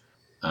much,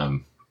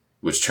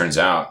 which turns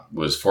out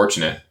was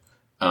fortunate.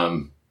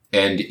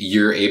 And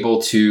you're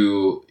able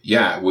to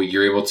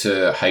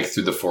hike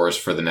through the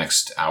forest for the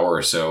next hour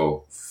or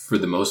so, for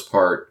the most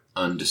part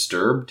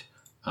undisturbed.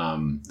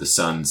 The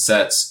sun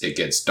sets, it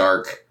gets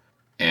dark,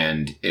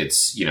 and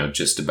it's,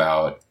 just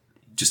about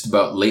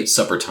late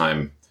supper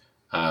time,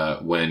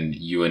 when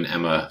you and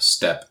Emma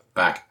step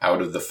back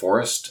out of the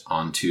forest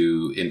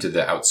into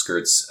the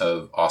outskirts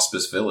of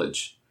Auspice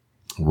Village.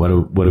 What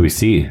do we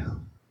see?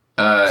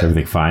 Is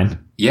everything fine?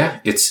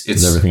 Yeah, it's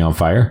Is everything on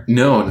fire?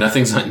 No,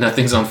 nothing's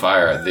on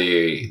fire.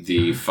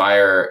 The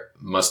fire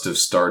must have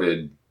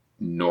started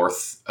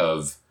north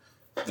of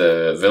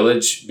the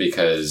village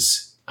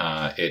because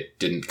it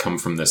didn't come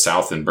from the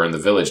south and burn the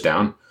village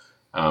down.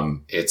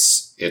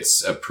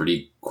 It's a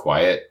pretty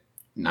quiet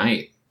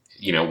night.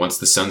 Once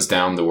the sun's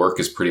down, the work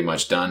is pretty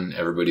much done.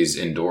 Everybody's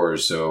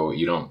indoors, so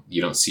you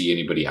don't see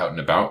anybody out and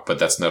about, but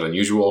that's not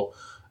unusual.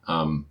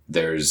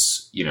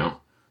 There's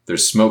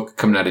smoke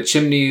coming out of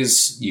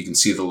chimneys. You can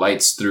see the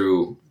lights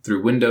through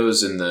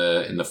windows in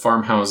the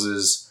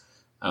farmhouses.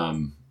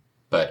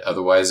 But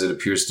otherwise it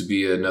appears to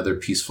be another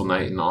peaceful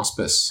night in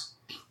Auspice.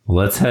 Well,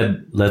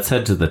 let's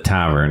head to the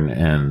tavern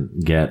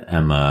and get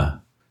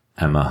Emma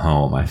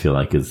home. I feel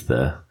like is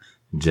the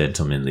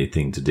gentlemanly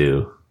thing to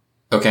do.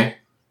 Okay.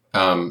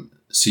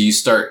 So you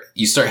start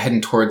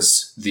heading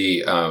towards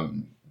the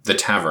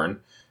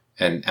tavern,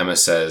 and Emma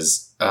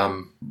says,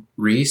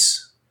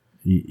 Reese?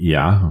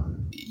 Yeah.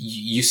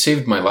 You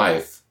saved my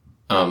life.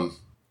 And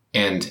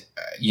I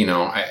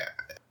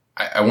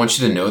want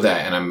you to know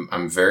that, and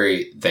I'm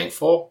very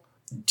thankful.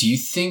 Do you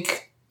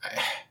think,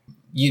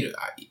 you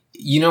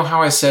know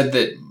how I said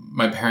that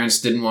my parents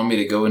didn't want me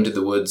to go into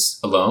the woods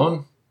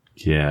alone?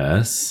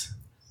 Yes.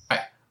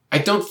 I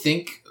don't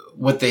think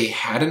what they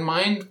had in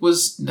mind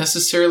was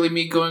necessarily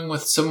me going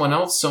with someone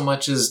else so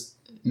much as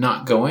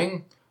not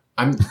going.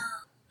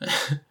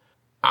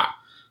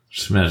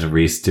 Just imagine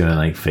Reese doing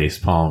like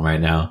facepalm right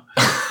now.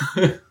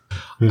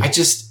 I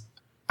just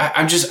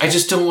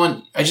don't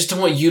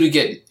want you to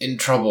get in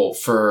trouble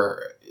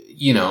for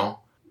a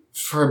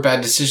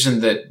bad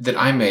decision that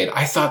I made.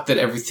 I thought that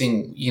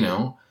everything,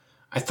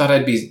 I thought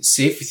I'd be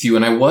safe with you,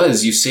 and I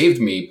was. You saved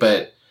me,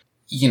 but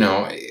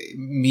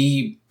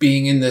me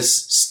being in this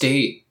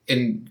state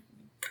and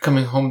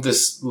coming home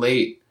this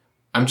late,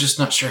 I'm just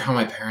not sure how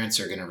my parents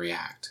are going to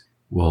react.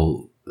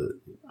 Well,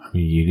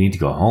 you need to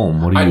go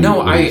home. What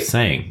are you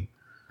saying?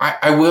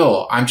 I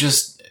will. I'm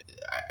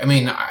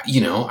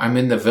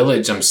in the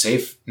village. I'm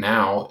safe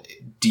now.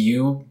 Do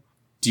you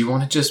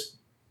want to just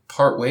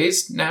part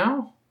ways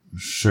now?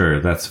 Sure,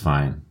 that's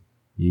fine.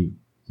 You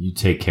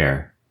take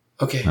care.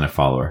 Okay. And I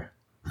follow her.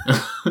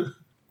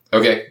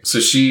 Okay, so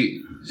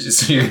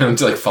you're going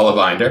to follow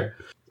behind her?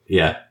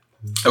 Yeah.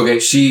 Okay,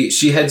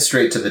 she heads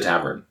straight to the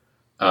tavern.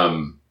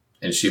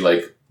 And she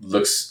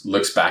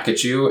looks back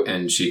at you,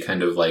 and she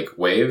kind of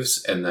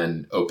waves and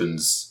then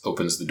opens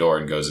the door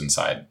and goes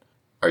inside.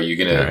 Are you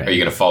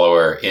gonna follow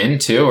her in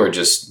too, or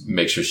just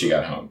make sure she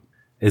got home?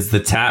 Is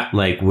the tap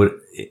what?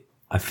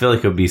 I feel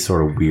like it would be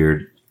sort of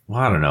weird. Well,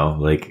 I don't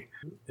know.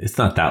 It's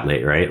not that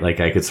late, right?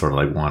 I could sort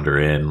of wander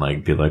in,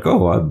 be like,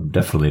 oh, I'm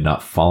definitely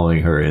not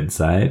following her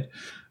inside.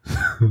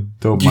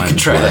 Don't mind. You can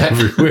try that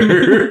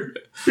everywhere.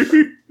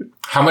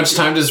 How much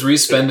time does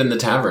Reese spend in the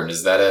tavern?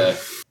 Is that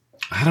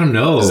I don't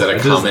know. Is that a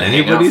common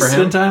hangout for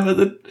him?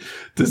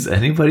 Does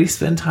anybody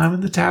spend time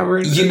in the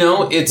tavern?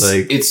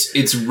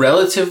 It's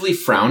relatively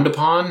frowned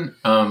upon,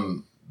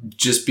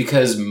 just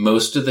because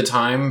most of the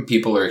time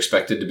people are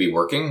expected to be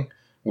working,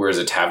 whereas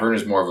a tavern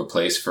is more of a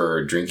place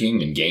for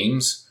drinking and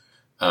games.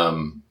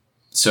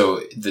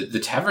 So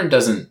the tavern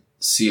doesn't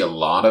see a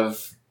lot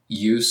of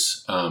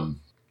use.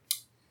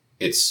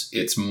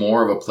 It's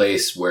more of a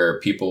place where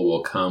people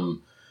will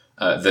come.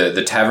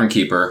 The tavern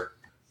keeper,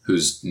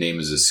 whose name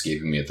is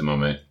escaping me at the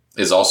moment,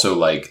 is also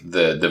like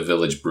the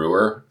village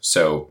brewer.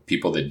 So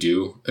people that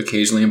do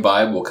occasionally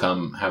imbibe will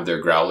come have their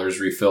growlers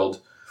refilled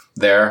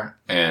there.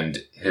 And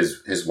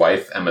his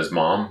wife, Emma's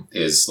mom,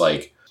 is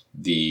like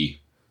the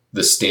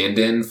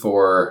stand-in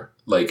for,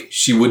 like,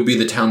 she would be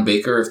the town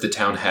baker if the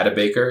town had a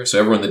baker. So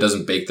everyone that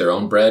doesn't bake their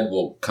own bread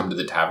will come to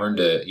the tavern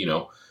to, you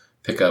know,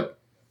 pick up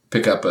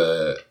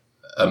a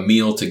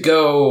meal to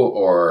go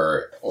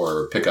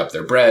or pick up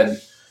their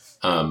bread.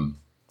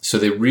 So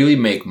they really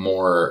make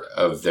more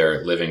of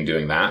their living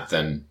doing that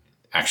than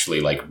actually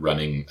like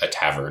running a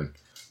tavern.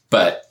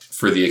 But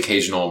for the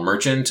occasional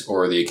merchant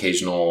or the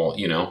occasional,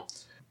 you know,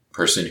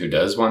 person who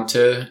does want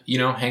to, you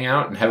know, hang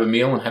out and have a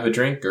meal and have a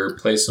drink or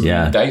play some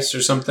dice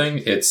or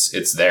something,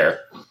 it's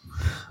there.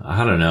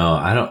 I don't know.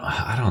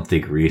 I don't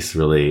think Reese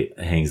really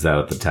hangs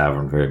out at the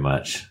tavern very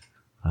much.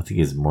 I think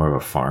he's more of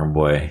a farm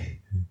boy.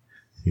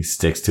 He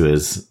sticks to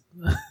his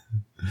own.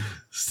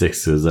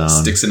 Sticks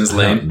in his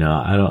lane. No,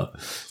 I don't.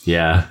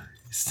 Yeah,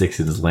 sticks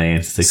in his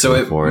lane. Sticks in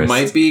the forest. So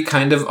it might be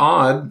kind of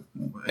odd,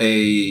 a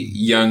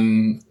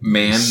young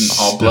man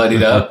all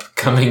bloodied up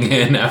coming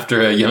in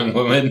after a young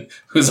woman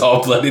who's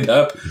all bloodied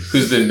up,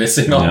 who's been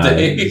missing all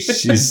day.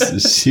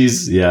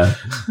 she's yeah.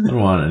 I don't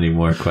want any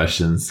more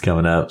questions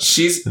coming up.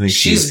 She's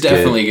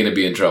definitely going to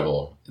be in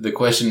trouble. The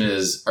question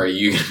is, are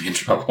you going to be in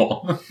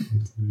trouble?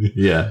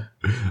 Yeah.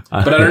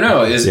 But I don't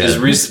know. Is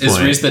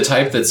Reese the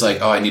type that's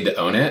like, oh, I need to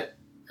own it?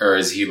 Or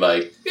is he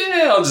like,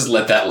 yeah, I'll just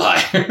let that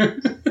lie? I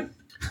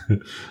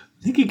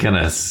think he kind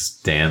of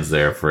stands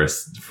there for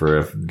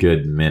a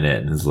good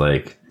minute and is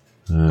like,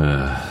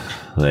 kind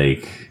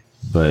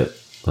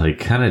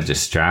of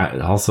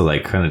distracted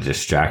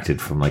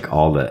from like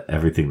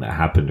everything that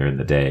happened during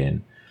the day,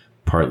 and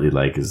partly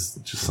like is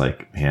just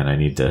like, man, I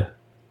need to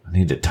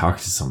talk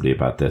to somebody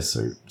about this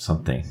or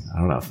something. I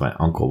don't know if my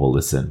uncle will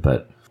listen,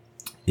 but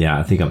yeah,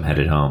 I think I'm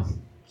headed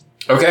home.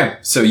 Okay,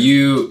 so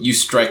you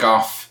strike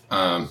off.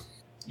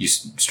 You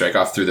strike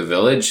off through the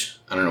village.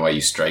 I don't know why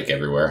you strike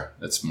everywhere.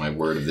 That's my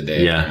word of the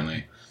day,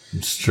 apparently.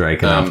 I'm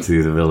striking off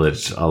through the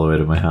village all the way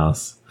to my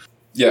house.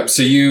 Yeah,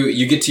 so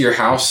you get to your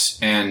house,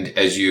 and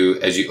as you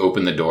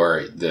open the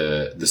door,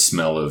 the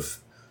smell of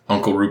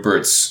Uncle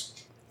Rupert's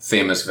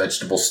famous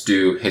vegetable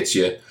stew hits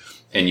you,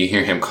 and you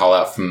hear him call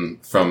out from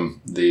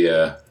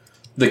the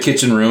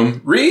kitchen room,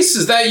 "Reese,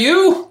 is that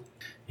you?"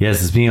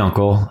 Yes, it's me,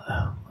 Uncle.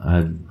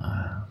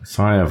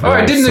 Sorry,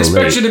 I didn't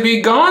expect you to be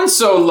gone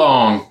so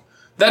long.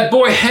 That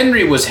boy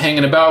Henry was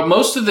hanging about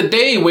most of the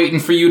day waiting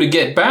for you to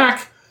get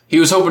back.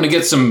 He was hoping to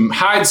get some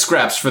hide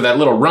scraps for that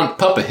little runt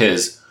pup of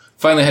his.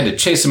 Finally had to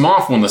chase him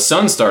off when the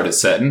sun started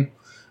setting.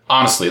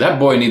 Honestly, that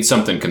boy needs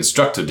something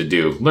constructive to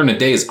do. Learn a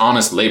day's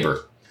honest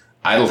labor.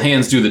 Idle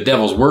hands do the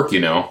devil's work,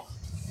 you know.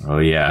 Oh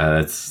yeah,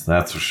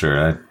 that's for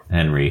sure.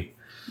 Henry.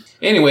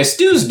 Anyway,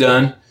 stew's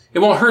done. It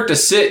won't hurt to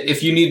sit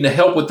if you need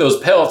help with those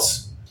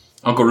pelts.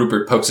 Uncle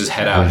Rupert pokes his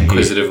head out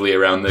inquisitively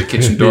around the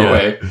kitchen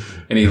doorway,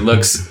 and he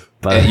looks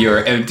at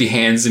your empty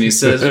hands and he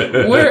says,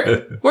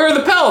 Where are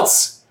the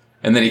pelts?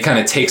 And then he kind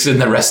of takes in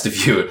the rest of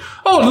you.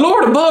 Oh,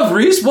 Lord above,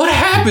 Reese, what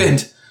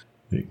happened?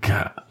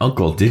 God,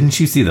 Uncle, didn't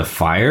you see the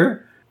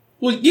fire?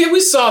 Well, yeah, I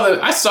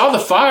saw the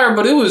fire,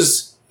 but it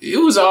was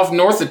off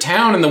north of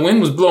town and the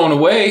wind was blowing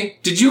away.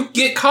 Did you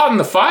get caught in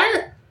the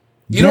fire?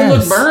 You don't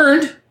look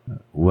burned.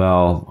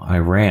 Well, I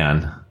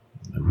ran.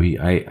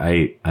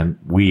 I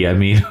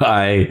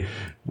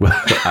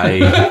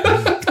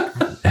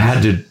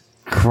had to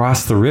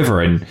cross the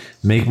river and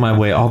make my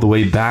way all the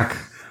way back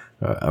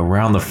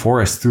around the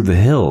forest through the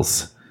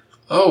hills.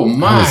 Oh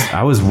my!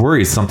 I was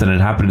worried something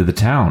had happened to the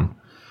town.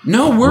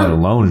 No, let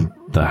alone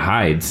the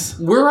hides.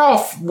 We're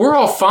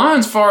all fine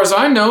as far as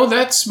I know.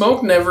 That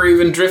smoke never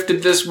even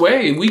drifted this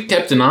way. I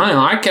kept an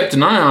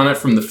eye on it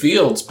from the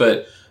fields.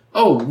 But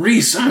oh,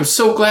 Reese, I'm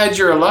so glad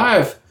you're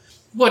alive.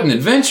 What an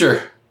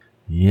adventure!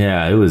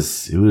 Yeah, it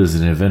was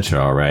an adventure,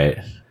 all right.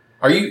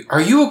 Are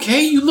you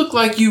okay? You look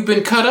like you've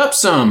been cut up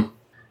some.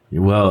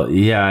 Well,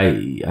 yeah,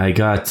 I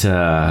got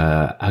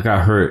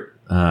hurt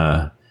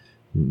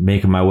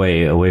making my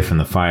way away from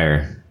the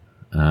fire.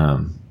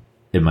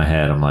 In my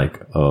head, I'm like,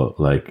 oh,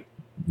 like,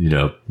 you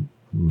know,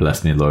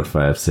 bless me, Lord, if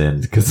I have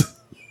sinned, because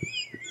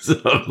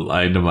I'm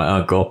lying to my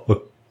uncle.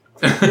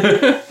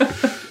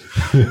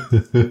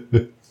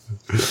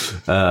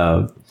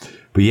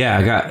 But yeah,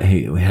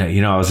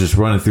 I was just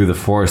running through the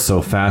forest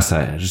so fast.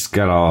 I just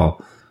got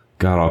all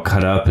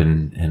cut up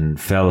and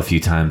fell a few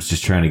times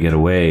just trying to get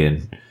away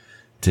and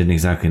didn't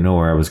exactly know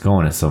where I was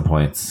going at some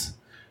points.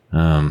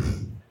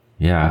 Some of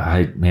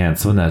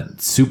that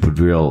soup would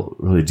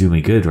really do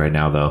me good right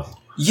now, though.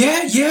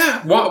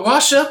 Yeah.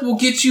 Wash up. We'll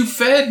get you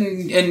fed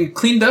and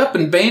cleaned up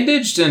and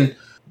bandaged. And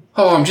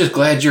I'm just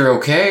glad you're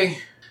okay.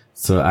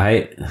 So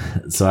I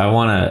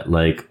want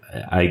to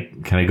I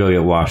kind of go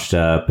get washed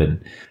up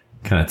and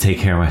kind of take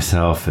care of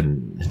myself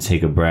and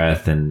take a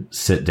breath and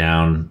sit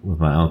down with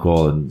my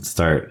uncle and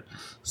start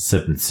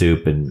sipping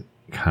soup and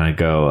kind of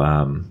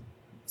go,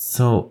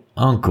 so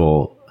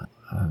Uncle,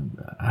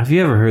 have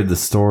you ever heard the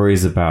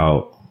stories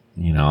about,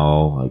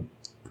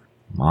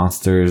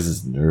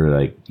 monsters or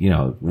like,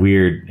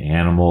 weird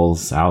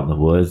animals out in the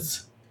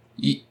woods?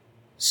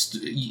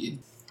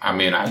 I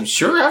mean, I'm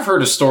sure I've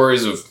heard of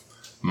stories of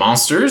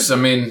monsters. I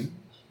mean,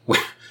 of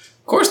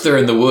course they're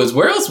in the woods.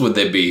 Where else would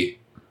they be?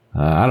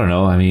 I don't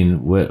know. I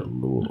mean, what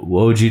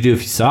would you do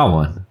if you saw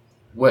one?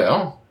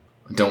 Well,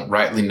 I don't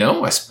rightly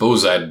know. I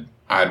suppose I'd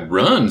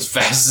run as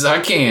fast as I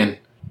can.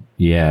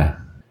 Yeah,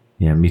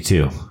 me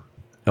too.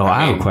 Oh,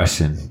 I have a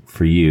question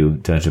for you,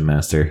 Dungeon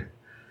Master.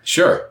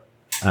 Sure.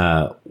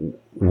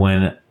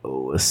 When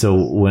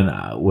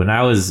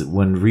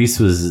Reese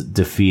was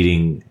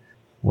defeating,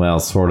 well,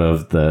 sort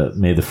of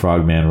made the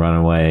Frogman run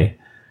away,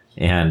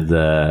 and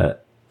the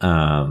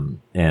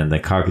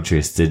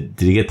cockatrice, did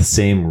he get the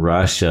same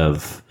rush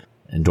of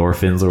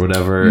endorphins or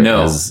whatever?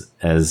 No.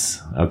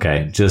 As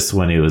okay, just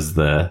when it was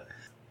the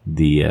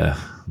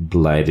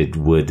blighted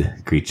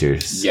wood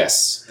creatures.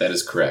 Yes, that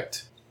is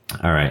correct.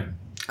 All right,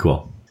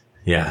 cool.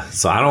 Yeah,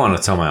 so I don't want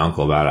to tell my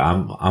uncle about it.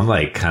 I'm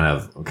like kind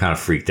of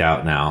freaked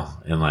out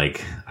now, and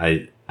like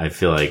I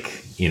feel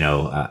like I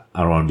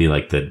don't want to be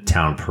like the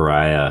town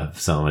pariah of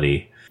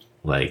somebody.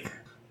 Like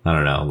I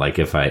don't know, like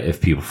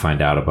if people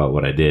find out about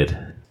what I did.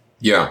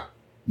 Yeah,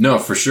 no,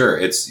 for sure.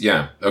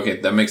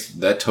 Okay.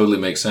 That totally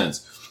makes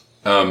sense.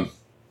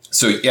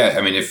 So yeah,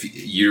 I mean, if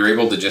you're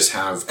able to just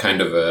have kind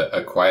of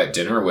a quiet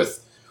dinner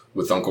with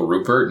Uncle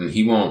Rupert, and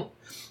he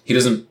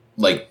doesn't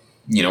like,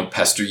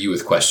 pester you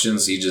with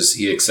questions.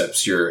 He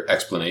accepts your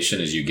explanation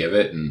as you give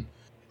it. And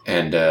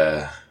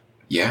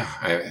yeah,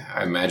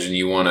 I imagine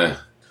you want to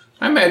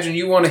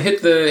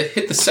hit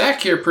the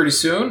sack here pretty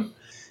soon.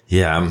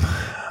 Yeah,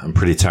 I'm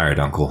pretty tired,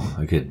 Uncle.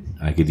 I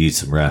could use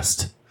some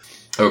rest.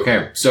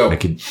 Okay. So I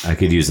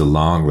could use a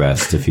long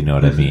rest, if you know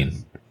what I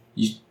mean.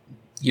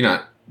 You're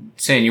not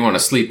saying you want to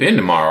sleep in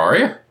tomorrow, are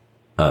you?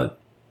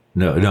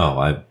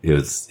 No, it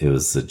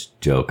was a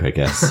joke, I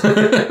guess.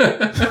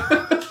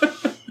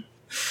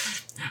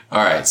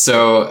 All right,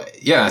 so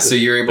yeah, so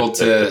you're able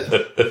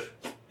to.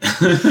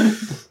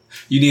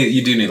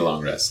 You do need a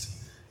long rest,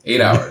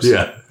 8 hours.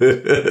 Yeah.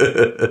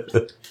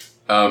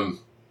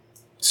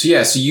 So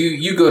yeah, so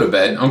you go to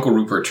bed. Uncle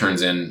Rupert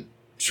turns in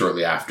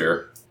shortly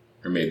after,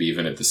 or maybe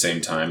even at the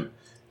same time,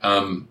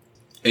 and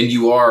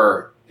you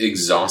are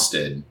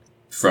exhausted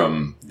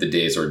from the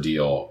day's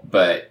ordeal,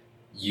 but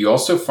you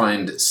also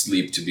find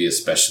sleep to be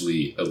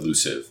especially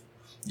elusive.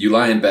 You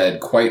lie in bed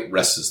quite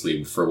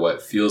restlessly for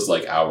what feels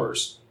like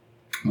hours.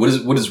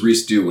 What does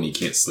Reese do when he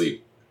can't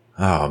sleep?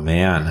 Oh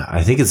man,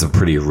 I think it's a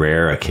pretty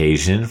rare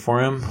occasion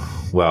for him.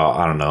 Well,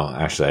 I don't know.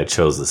 Actually, I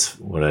chose this.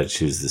 What I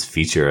choose this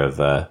feature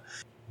of.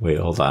 Wait,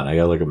 hold on. I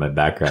gotta look at my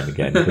background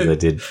again because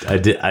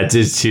I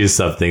did choose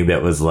something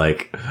that was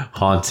like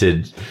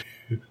haunted.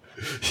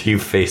 You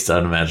faced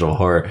unimaginable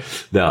horror.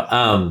 No,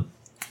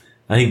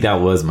 I think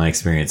that was my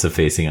experience of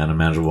facing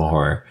unimaginable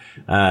horror.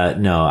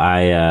 No,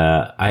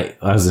 I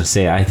was gonna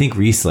say I think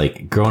Reese,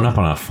 like growing up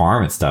on a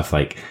farm and stuff,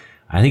 like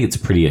I think it's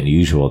pretty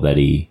unusual that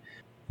he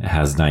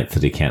has nights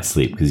that he can't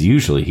sleep, because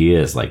usually he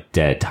is like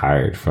dead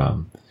tired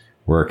from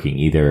working,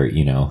 either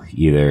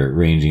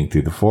ranging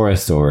through the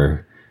forest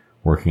or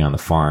working on the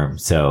farm.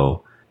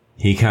 So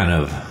he kind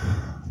of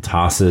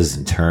tosses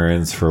and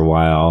turns for a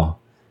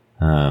while.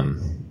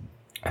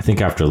 I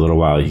think after a little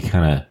while he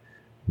kind of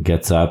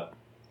gets up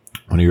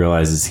when he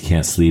realizes he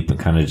can't sleep and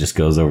kind of just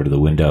goes over to the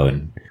window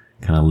and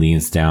kind of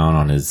leans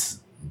down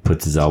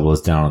puts his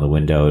elbows down on the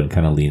window and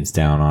kind of leans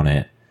down on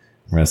it,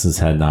 rests his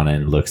head on it,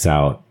 and looks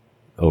out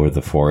over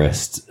the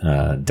forest,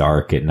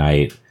 dark at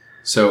night.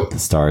 So the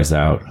stars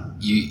out.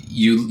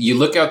 You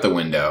look out the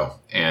window,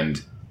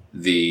 and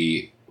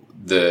the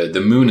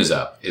moon is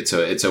up.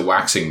 It's a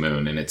waxing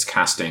moon, and it's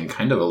casting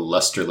kind of a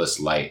lusterless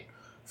light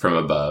from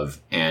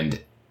above.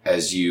 And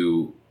as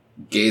you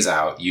gaze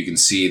out, you can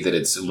see that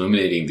it's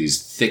illuminating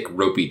these thick,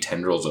 ropey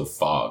tendrils of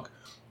fog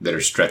that are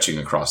stretching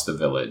across the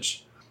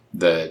village.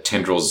 The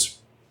tendrils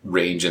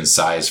range in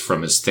size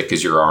from as thick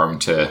as your arm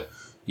to,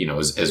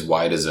 as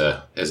wide as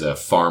a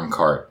farm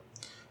cart.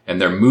 And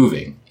they're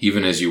moving,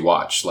 even as you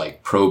watch,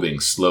 like probing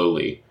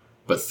slowly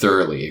but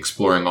thoroughly,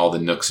 exploring all the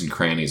nooks and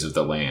crannies of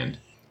the land.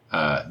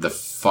 The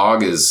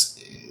fog is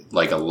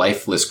like a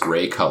lifeless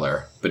gray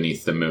color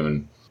beneath the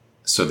moon.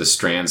 So the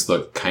strands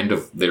look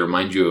they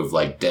remind you of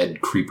like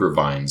dead creeper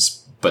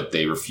vines, but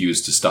they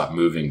refuse to stop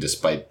moving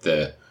despite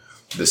the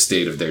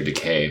state of their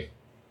decay.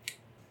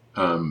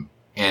 And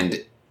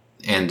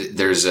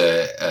there's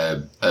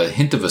a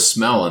hint of a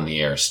smell in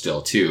the air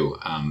still too.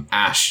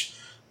 Ash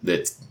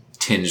that's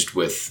tinged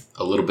with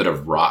a little bit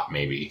of rot,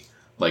 maybe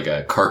like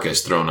a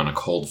carcass thrown on a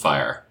cold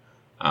fire.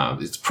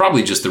 It's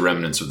probably just the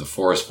remnants of the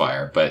forest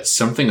fire, but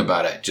something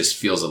about it just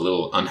feels a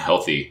little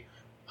unhealthy,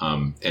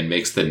 and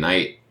makes the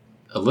night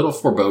a little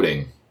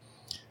foreboding.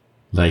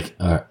 Like,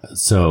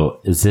 so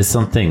is this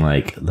something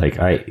I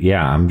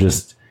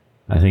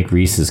think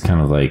Reese is kind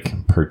of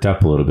like perked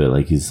up a little bit.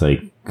 Like he's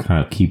like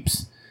kind of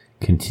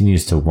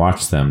continues to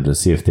watch them to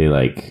see if they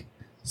like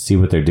see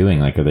what they're doing.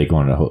 Like, are they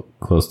going to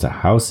close to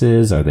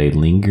houses? Are they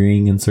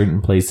lingering in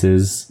certain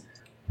places?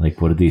 Like,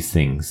 what are these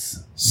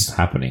things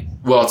happening?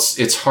 Well,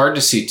 it's hard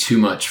to see too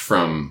much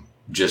from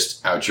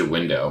just out your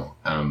window.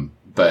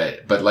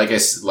 But like I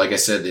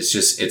said,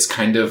 it's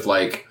kind of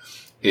like,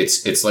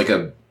 it's like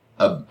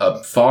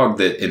a fog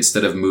that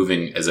instead of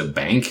moving as a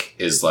bank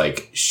is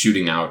like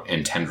shooting out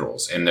in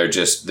tendrils, and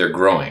they're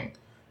growing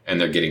and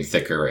they're getting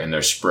thicker and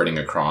they're spreading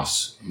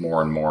across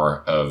more and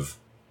more of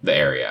the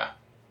area.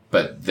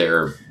 But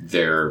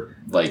they're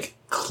like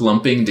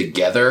clumping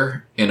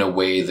together in a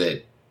way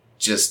that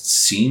just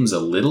seems a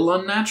little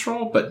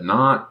unnatural, but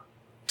not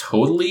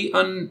totally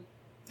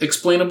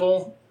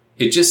unexplainable.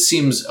 It just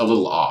seems a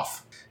little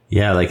off.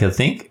 Yeah, like I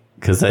think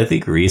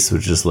Reese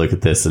would just look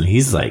at this and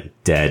he's like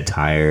dead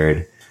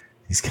tired.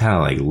 He's kind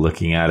of like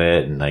looking at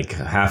it and like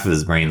half of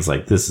his brain's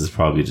like, this is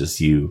probably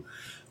just you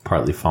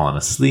partly falling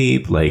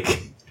asleep.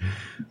 Like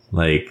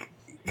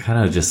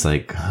kind of just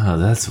like, oh,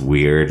 that's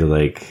weird.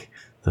 Like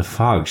the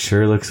fog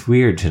sure looks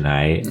weird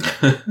tonight.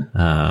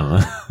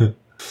 But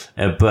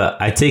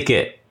I take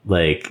it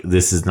like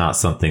this is not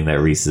something that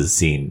Reese has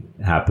seen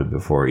happen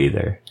before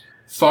either.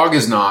 Fog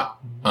is not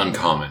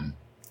uncommon.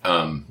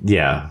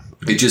 Yeah.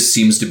 It just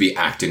seems to be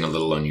acting a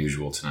little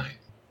unusual tonight.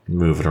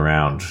 Moving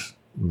around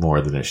more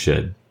than it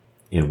should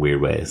in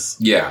weird ways.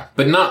 Yeah,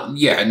 but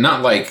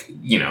not like,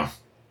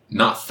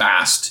 not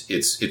fast.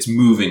 It's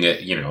moving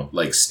at,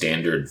 like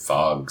standard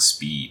fog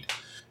speed,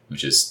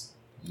 which is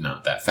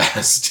not that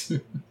fast.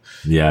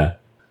 Yeah.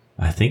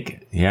 I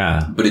think,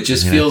 yeah. But it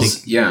just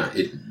feels,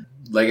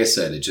 like I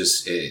said,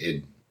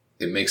 it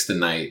makes the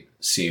night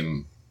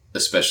seem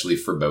especially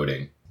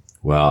foreboding.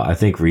 Well, I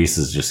think Reese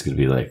is just going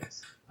to be like,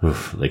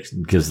 oof, like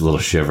gives a little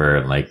shiver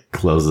and like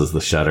closes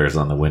the shutters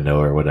on the window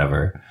or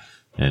whatever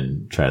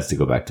and tries to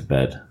go back to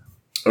bed.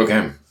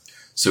 Okay.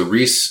 So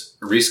Reese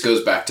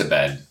goes back to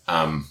bed.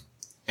 And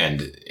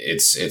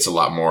it's a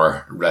lot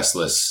more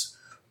restless,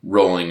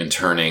 rolling and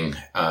turning.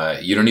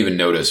 You don't even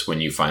notice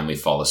when you finally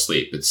fall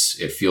asleep.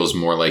 It feels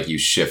more like you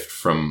shift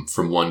from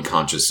one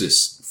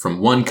consciousness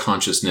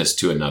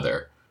to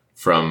another,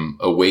 from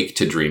awake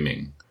to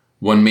dreaming.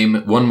 One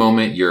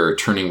moment you're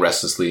turning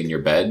restlessly in your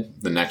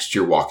bed, the next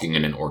you're walking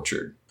in an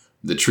orchard.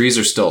 The trees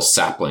are still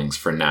saplings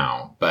for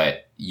now,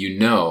 but you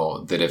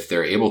know that if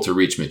they're able to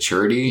reach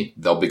maturity,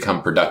 they'll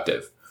become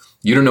productive.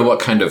 You don't know what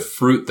kind of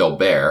fruit they'll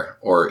bear,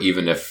 or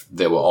even if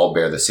they will all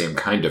bear the same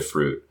kind of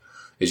fruit.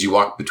 As you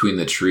walk between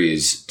the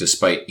trees,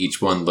 despite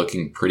each one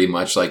looking pretty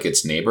much like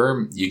its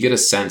neighbor, you get a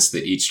sense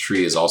that each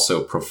tree is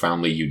also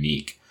profoundly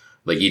unique.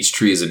 Like each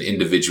tree is an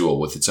individual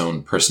with its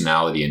own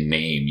personality and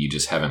name you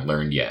just haven't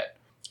learned yet.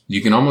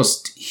 You can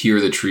almost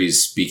hear the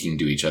trees speaking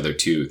to each other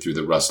too through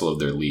the rustle of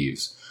their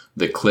leaves.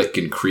 The click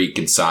and creak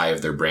and sigh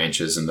of their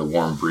branches, and the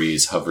warm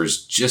breeze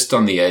hovers just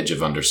on the edge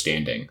of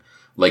understanding,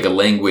 like a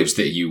language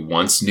that you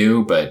once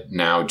knew but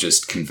now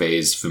just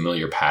conveys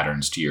familiar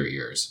patterns to your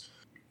ears.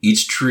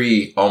 Each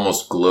tree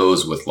almost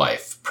glows with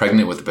life,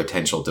 pregnant with the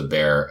potential to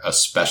bear a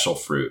special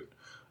fruit,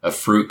 a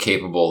fruit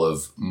capable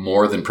of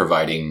more than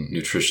providing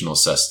nutritional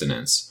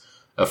sustenance,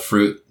 a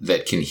fruit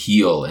that can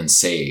heal and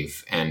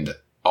save, and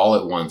all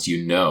at once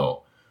you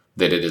know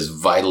that it is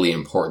vitally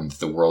important that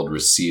the world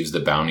receives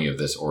the bounty of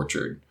this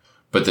orchard.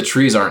 But the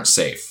trees aren't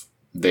safe.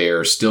 They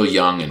are still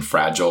young and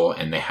fragile,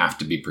 and they have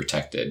to be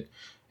protected.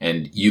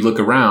 And you look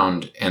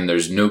around, and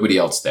there's nobody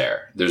else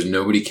there. There's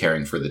nobody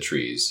caring for the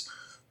trees.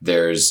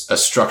 There's a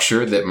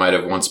structure that might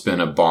have once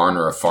been a barn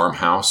or a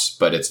farmhouse,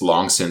 but it's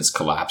long since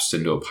collapsed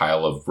into a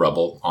pile of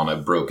rubble on a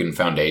broken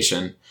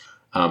foundation.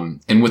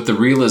 And with the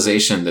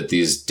realization that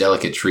these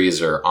delicate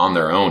trees are on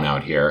their own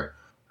out here,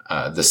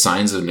 the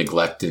signs of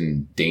neglect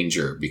and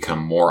danger become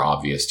more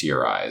obvious to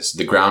your eyes.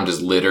 The ground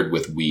is littered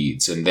with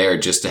weeds, and there,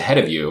 just ahead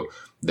of you,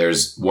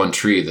 there's one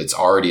tree that's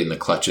already in the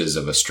clutches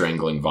of a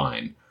strangling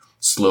vine,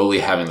 slowly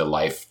having the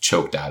life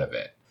choked out of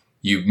it.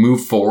 You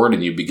move forward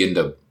and you begin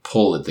to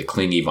pull at the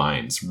clingy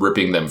vines,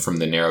 ripping them from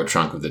the narrow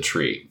trunk of the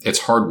tree. It's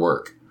hard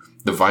work.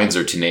 The vines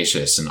are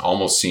tenacious and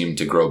almost seem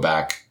to grow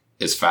back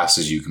as fast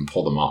as you can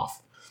pull them off.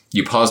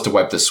 You pause to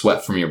wipe the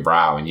sweat from your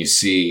brow, and you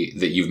see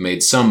that you've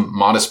made some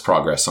modest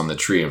progress on the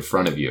tree in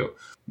front of you,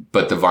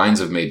 but the vines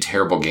have made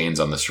terrible gains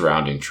on the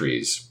surrounding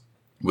trees.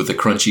 With a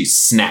crunchy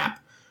snap,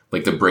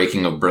 like the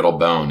breaking of brittle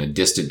bone, a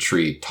distant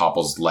tree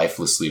topples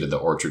lifelessly to the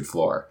orchard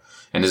floor.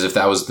 And as if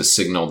that was the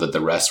signal that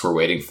the rest were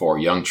waiting for,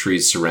 young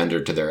trees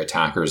surrender to their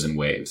attackers in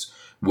waves,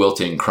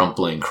 wilting,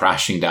 crumpling,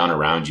 crashing down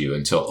around you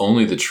until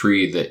only the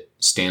tree that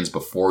stands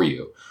before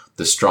you,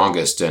 the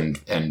strongest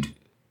and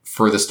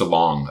furthest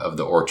along of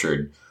the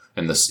orchard,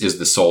 and this is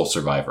the sole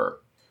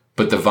survivor.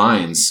 But the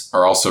vines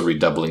are also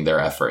redoubling their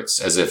efforts,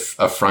 as if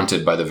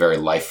affronted by the very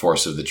life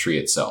force of the tree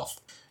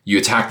itself. You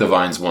attack the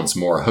vines once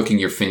more, hooking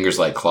your fingers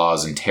like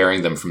claws and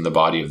tearing them from the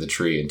body of the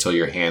tree until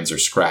your hands are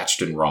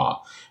scratched and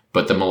raw.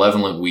 But the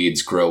malevolent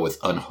weeds grow with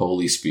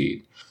unholy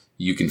speed.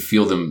 You can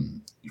feel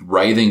them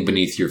writhing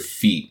beneath your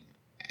feet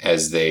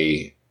as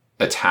they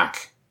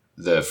attack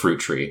the fruit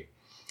tree.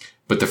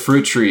 But the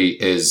fruit tree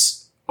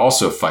is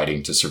also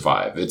fighting to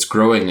survive. It's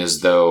growing as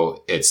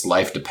though its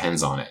life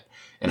depends on it.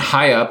 And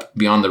high up,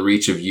 beyond the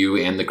reach of you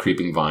and the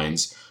creeping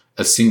vines,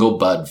 a single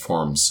bud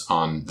forms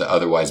on the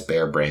otherwise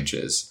bare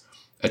branches.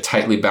 a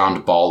tightly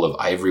bound ball of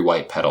ivory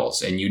white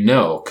petals, and you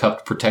know,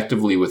 cupped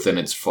protectively within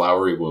its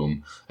flowery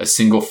womb, a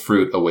single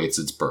fruit awaits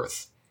its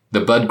birth.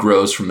 The bud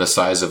grows from the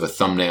size of a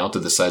thumbnail to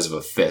the size of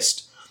a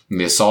fist, and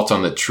the assault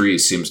on the tree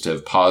seems to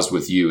have paused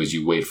with you as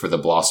you wait for the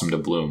blossom to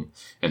bloom,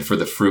 and for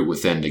the fruit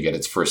within to get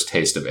its first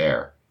taste of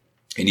air.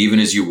 And even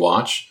as you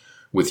watch,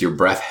 with your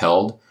breath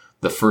held,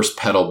 the first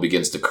petal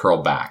begins to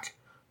curl back.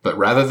 But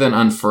rather than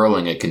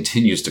unfurling, it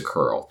continues to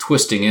curl,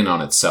 twisting in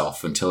on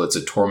itself until it's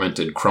a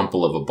tormented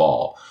crumple of a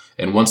ball.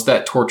 And once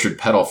that tortured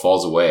petal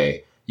falls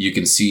away, you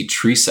can see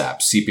tree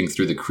sap seeping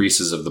through the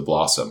creases of the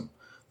blossom.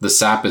 The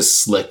sap is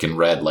slick and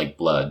red like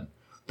blood.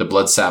 The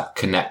blood sap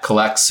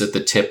collects at the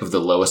tip of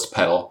the lowest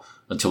petal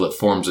until it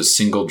forms a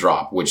single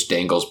drop which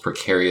dangles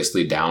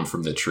precariously down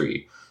from the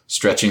tree,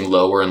 stretching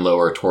lower and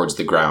lower towards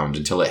the ground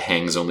until it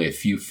hangs only a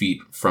few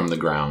feet from the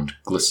ground,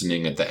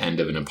 glistening at the end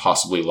of an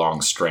impossibly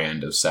long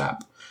strand of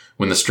sap.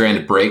 When the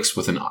strand breaks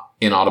with an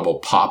inaudible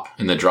pop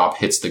and the drop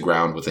hits the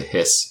ground with a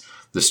hiss,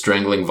 the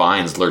strangling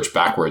vines lurch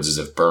backwards as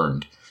if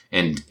burned,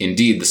 and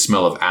indeed the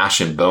smell of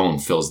ash and bone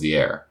fills the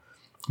air.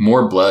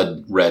 More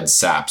blood-red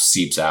sap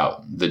seeps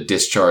out, the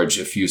discharge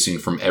effusing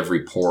from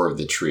every pore of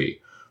the tree.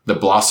 The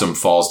blossom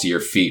falls to your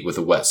feet with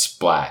a wet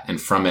splat, and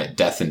from it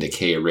death and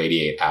decay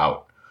radiate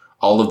out.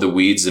 All of the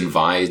weeds and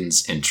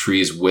vines and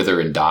trees wither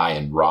and die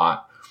and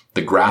rot.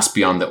 The grass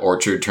beyond the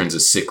orchard turns a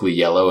sickly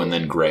yellow and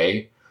then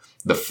gray.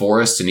 The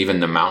forest and even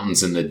the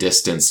mountains in the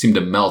distance seem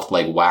to melt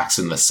like wax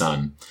in the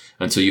sun,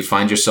 until you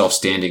find yourself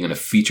standing in a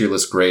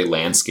featureless gray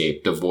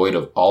landscape devoid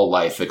of all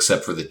life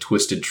except for the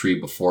twisted tree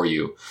before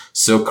you,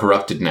 so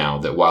corrupted now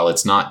that while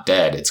it's not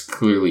dead, it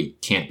clearly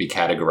can't be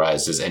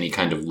categorized as any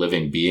kind of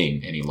living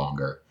being any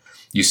longer.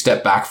 You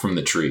step back from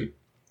the tree.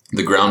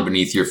 The ground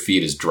beneath your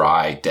feet is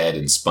dry, dead,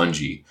 and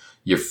spongy.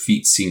 Your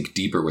feet sink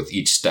deeper with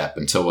each step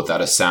until without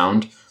a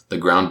sound, the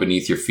ground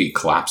beneath your feet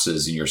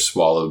collapses and you're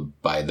swallowed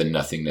by the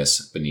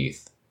nothingness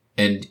beneath.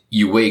 And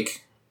you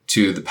wake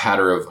to the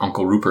patter of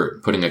Uncle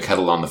Rupert putting a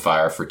kettle on the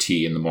fire for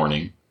tea in the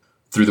morning.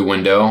 Through the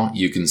window,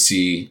 you can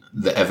see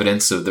the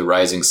evidence of the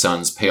rising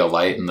sun's pale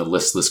light in the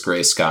listless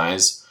gray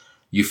skies.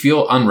 You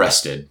feel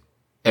unrested.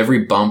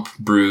 Every bump,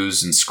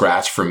 bruise, and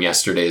scratch from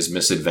yesterday's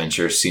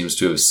misadventure seems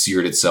to have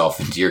seared itself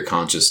into your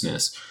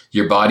consciousness.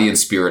 Your body and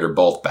spirit are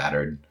both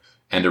battered,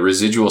 and a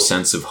residual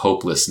sense of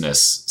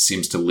hopelessness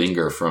seems to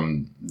linger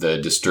from the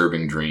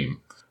disturbing dream.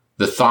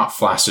 The thought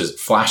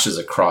flashes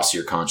across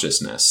your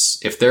consciousness.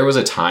 If there was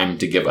a time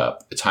to give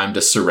up, a time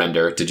to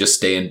surrender, to just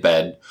stay in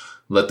bed,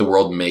 let the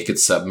world make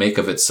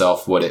of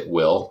itself what it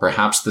will,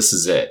 perhaps this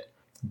is it.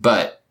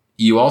 But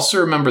you also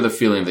remember the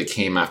feeling that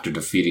came after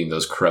defeating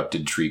those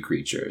corrupted tree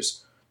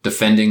creatures,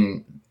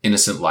 defending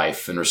innocent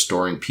life and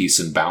restoring peace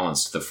and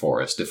balance to the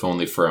forest, if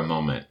only for a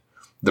moment.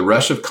 The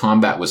rush of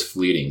combat was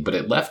fleeting, but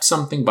it left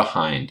something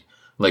behind,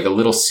 like a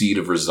little seed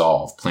of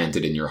resolve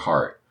planted in your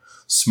heart.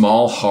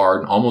 Small,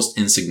 hard, almost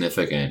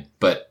insignificant,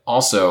 but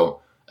also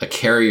a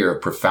carrier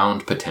of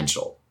profound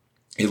potential,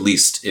 at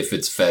least if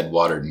it's fed,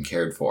 watered, and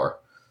cared for.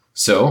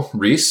 So,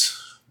 Reese,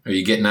 are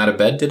you getting out of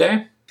bed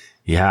today?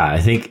 Yeah, I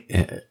think,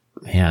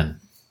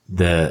 man,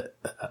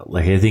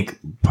 I think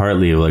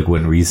partly like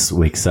when Reese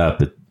wakes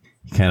up, it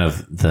kind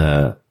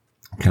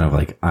of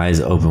like eyes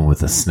open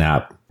with a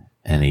snap.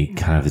 And he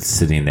kind of is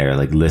sitting there,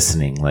 like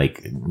listening,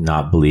 like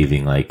not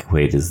believing, like,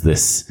 wait, is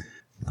this,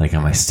 like,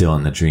 am I still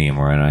in the dream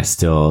or am I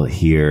still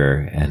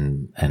here?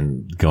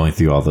 And going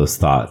through all those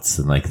thoughts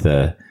and like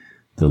the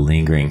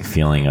lingering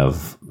feeling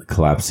of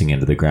collapsing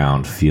into the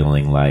ground,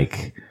 feeling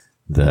like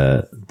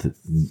the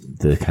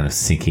kind of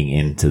sinking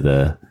into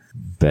the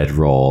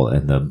bedroll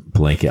and the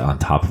blanket on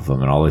top of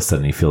him. And all of a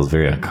sudden he feels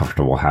very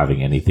uncomfortable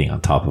having anything on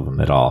top of him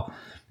at all.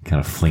 Kind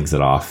of flings it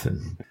off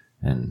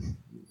and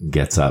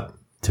gets up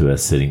to a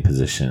sitting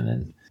position.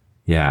 And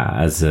yeah,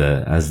 as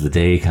the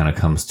day kind of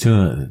comes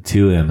to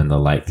him and the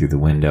light through the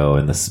window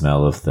and the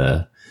smell of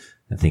I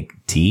think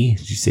tea.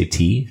 Did you say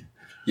tea?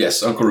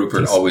 Yes, Uncle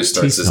Rupert always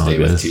starts his day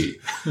with tea.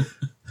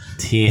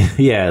 Tea,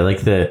 yeah,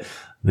 like the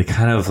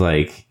kind of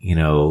like, you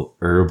know,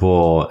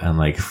 herbal and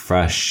like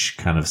fresh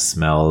kind of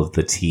smell of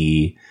the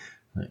tea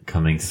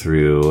coming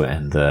through,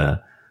 and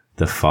the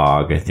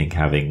fog, I think,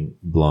 having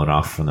blown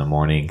off from the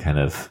morning, kind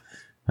of,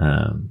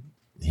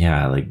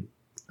 like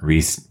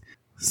Reese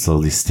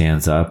slowly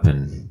stands up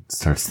and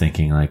starts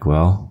thinking like,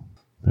 well,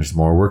 there's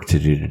more work to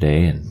do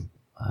today, and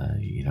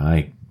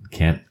I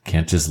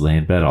can't just lay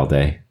in bed all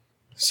day.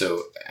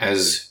 So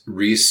as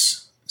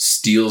Reese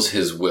steels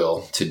his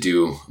will to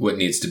do what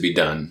needs to be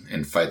done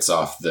and fights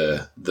off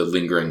the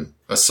lingering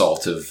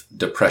assault of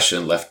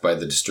depression left by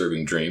the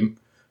disturbing dream,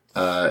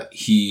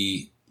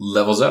 he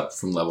levels up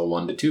from level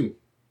 1 to 2.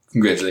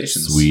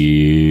 Congratulations.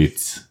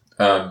 Sweet.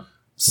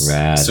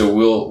 Rad. So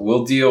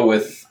we'll deal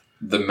with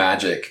the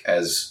magic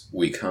as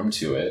we come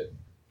to it.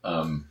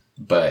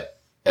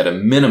 But at a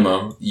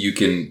minimum, you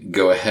can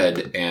go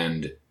ahead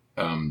and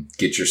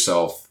get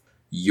yourself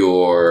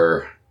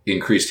your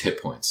increased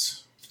hit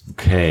points.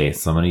 Okay,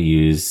 so I'm going to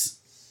use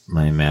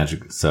my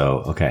magic.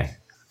 So, okay.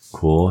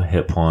 Cool.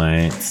 Hit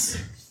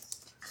points.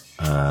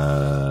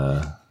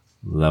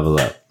 Level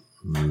up.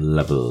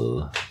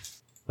 level.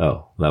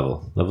 Oh,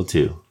 level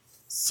 2.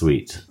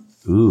 Sweet.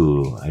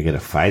 Ooh, I get a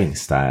fighting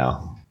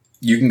style.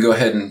 You can go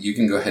ahead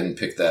and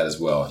pick that as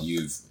well.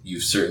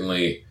 You've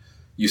certainly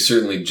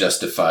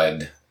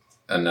justified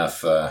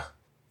enough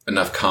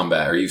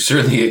combat, or you've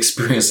certainly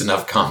experienced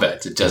enough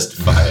combat to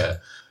justify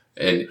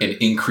an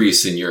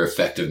increase in your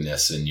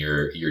effectiveness and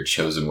your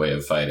chosen way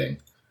of fighting.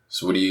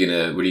 So what are you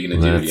gonna do? Do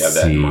you have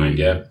that in mind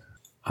yet?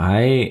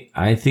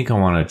 I think I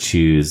want to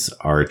choose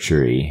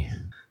archery,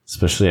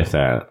 especially if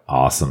that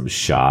awesome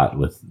shot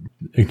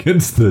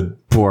against the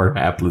poor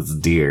hapless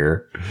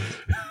deer,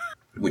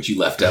 which you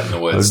left out in the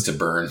woods to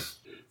burn.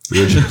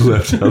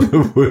 Left out in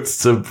the woods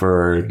to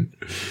burn.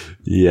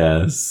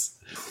 Yes.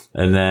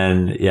 And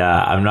then,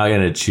 yeah, I'm not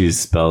going to choose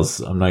spells.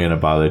 I'm not going to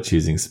bother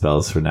choosing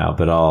spells for now,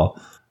 but I'll,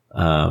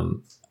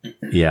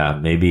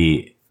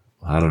 maybe,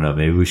 I don't know.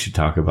 Maybe we should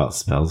talk about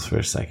spells for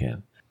a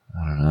second.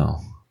 I don't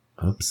know.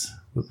 Oops.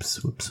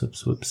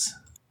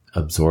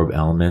 Absorb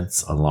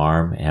elements,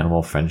 alarm,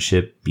 animal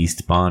friendship,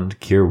 beast bond,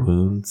 cure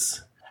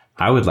wounds.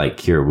 I would like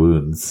cure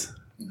wounds.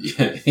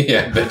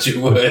 Yeah, I bet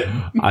you would.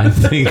 I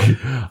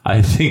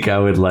think I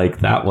would like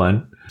that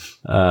one.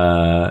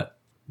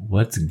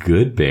 What's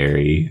good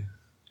berry?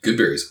 Good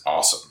berry's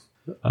awesome.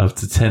 Up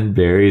to 10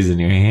 berries in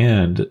your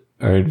hand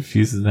are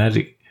infused with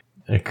magic.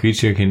 A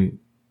creature can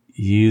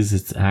use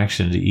its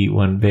action to eat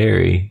 1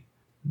 berry.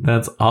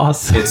 That's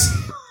awesome.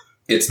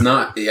 It's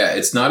not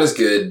as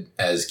good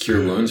as cure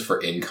wounds for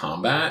in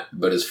combat,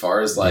 but as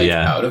far as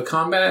out of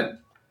combat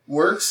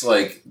works,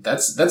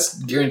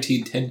 that's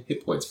guaranteed 10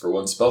 hit points for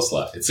 1 spell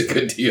slot. It's a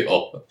good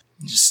deal.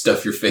 Just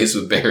stuff your face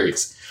with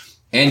berries,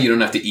 and you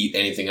don't have to eat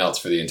anything else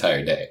for the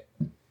entire day.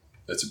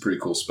 That's a pretty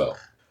cool spell.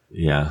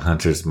 Yeah,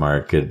 Hunter's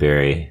Mark, good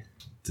berry,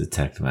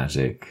 detect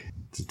magic,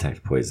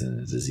 detect poison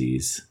and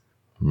disease.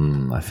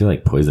 I feel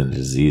like poison and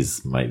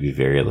disease might be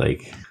very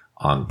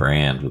on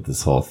brand with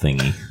this whole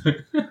thingy.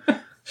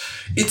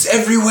 It's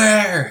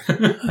everywhere.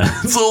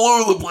 It's all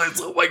over the place.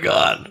 Oh my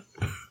god.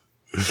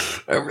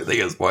 Everything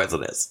is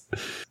poisonous.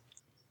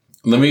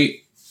 Let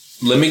me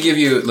give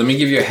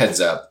you a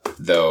heads up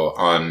though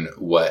on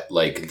what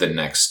the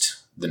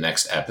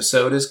next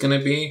episode is going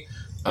to be.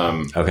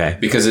 Okay.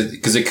 Because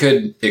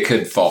it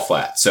could fall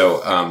flat.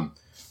 So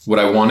what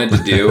I wanted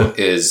to do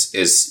is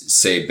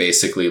say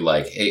basically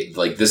hey,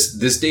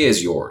 this day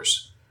is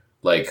yours.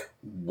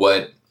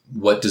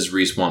 What does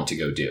Reese want to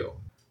go do?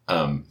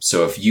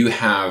 So if you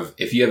have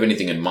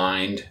anything in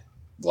mind,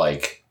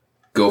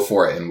 go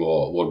for it and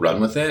we'll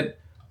run with it.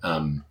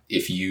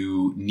 If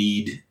you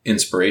need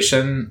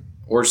inspiration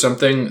or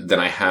something, then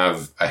I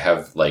have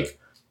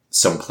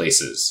some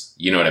places,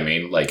 you know what I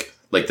mean? Like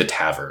the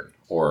tavern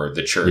or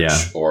the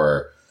church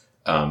or,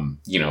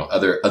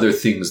 other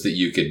things that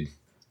you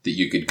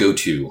could go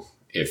to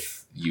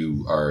if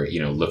you are,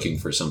 looking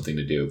for something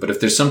to do. But if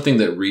there's something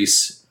that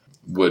Reese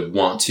would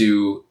want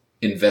to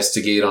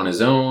investigate on his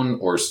own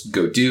or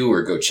go do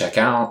or go check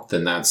out,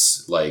 then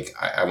that's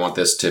I want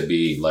this to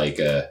be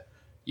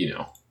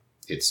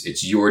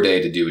it's your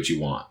day to do what you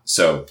want.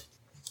 So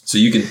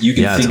you can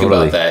think totally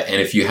about that.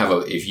 And if you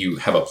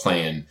have a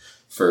plan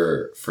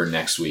for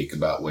next week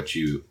about what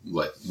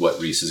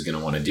Reese is going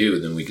to want to do,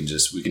 then we can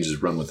just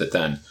run with it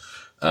then.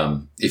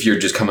 If you're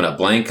just coming up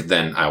blank,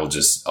 then I'll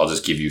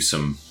just give you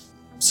some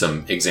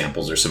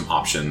examples or some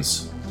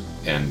options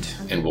and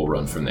we'll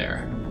run from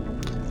there.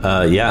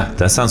 Yeah,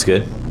 that sounds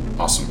good.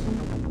 Awesome.